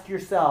to ask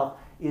yourself,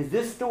 is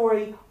this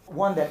story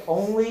one that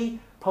only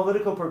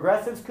political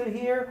progressives could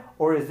hear,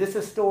 or is this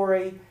a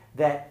story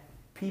that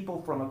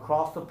people from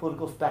across the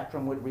political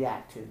spectrum would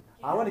react to?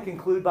 I want to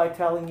conclude by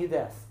telling you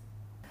this.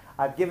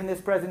 I've given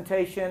this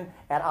presentation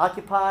at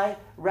Occupy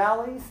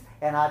rallies,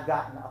 and I've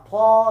gotten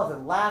applause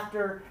and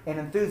laughter and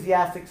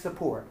enthusiastic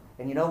support.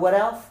 And you know what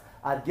else?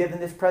 I've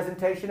given this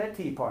presentation at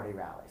Tea Party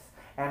rallies,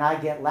 and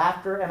I get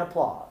laughter and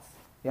applause.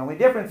 The only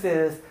difference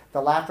is the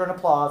laughter and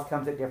applause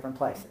comes at different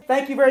places.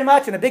 Thank you very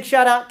much, and a big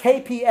shout out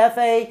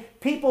KPFA,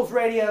 People's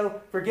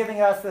Radio, for giving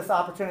us this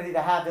opportunity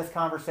to have this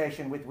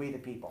conversation with We the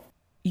People.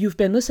 You've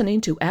been listening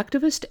to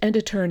activist and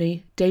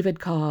attorney David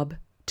Cobb.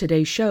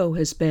 Today's show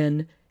has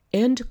been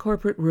End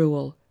Corporate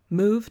Rule,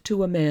 Move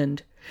to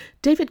Amend.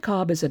 David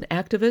Cobb is an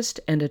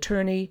activist and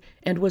attorney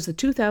and was the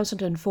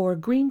 2004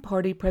 Green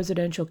Party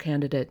presidential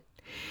candidate.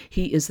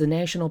 He is the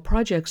National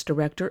Projects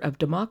Director of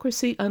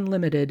Democracy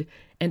Unlimited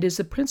and is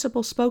the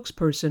principal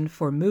spokesperson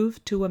for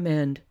Move to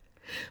Amend.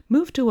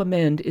 Move to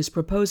Amend is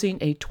proposing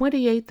a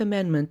 28th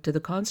Amendment to the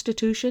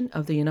Constitution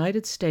of the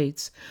United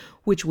States,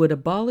 which would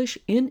abolish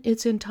in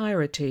its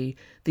entirety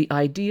the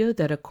idea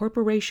that a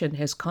corporation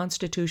has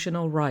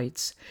constitutional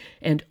rights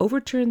and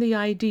overturn the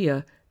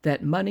idea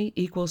that money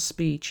equals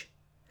speech.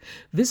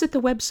 Visit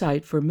the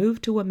website for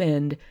Move to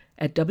Amend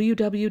at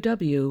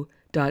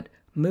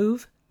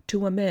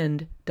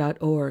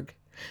www.movetoamend.org.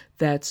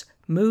 That's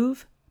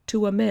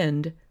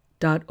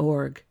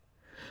movetoamend.org.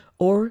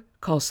 Or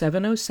call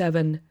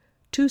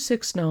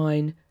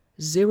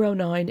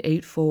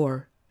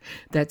 707-269-0984.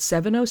 That's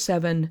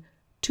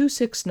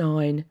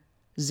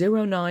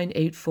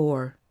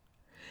 707-269-0984.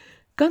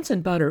 Guns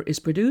and Butter is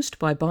produced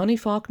by Bonnie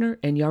Faulkner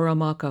and Yarrow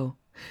Mako.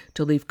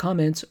 To leave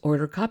comments or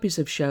order copies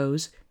of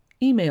shows,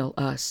 email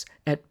us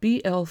at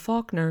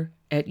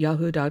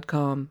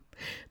blfaulkner@yahoo.com.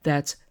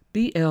 That's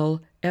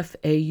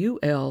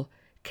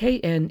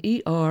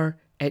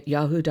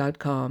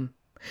blfaulkner@yahoo.com.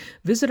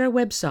 Visit our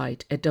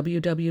website at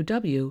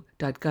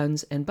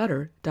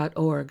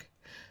www.gunsandbutter.org.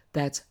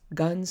 That's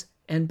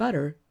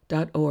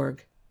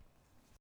gunsandbutter.org.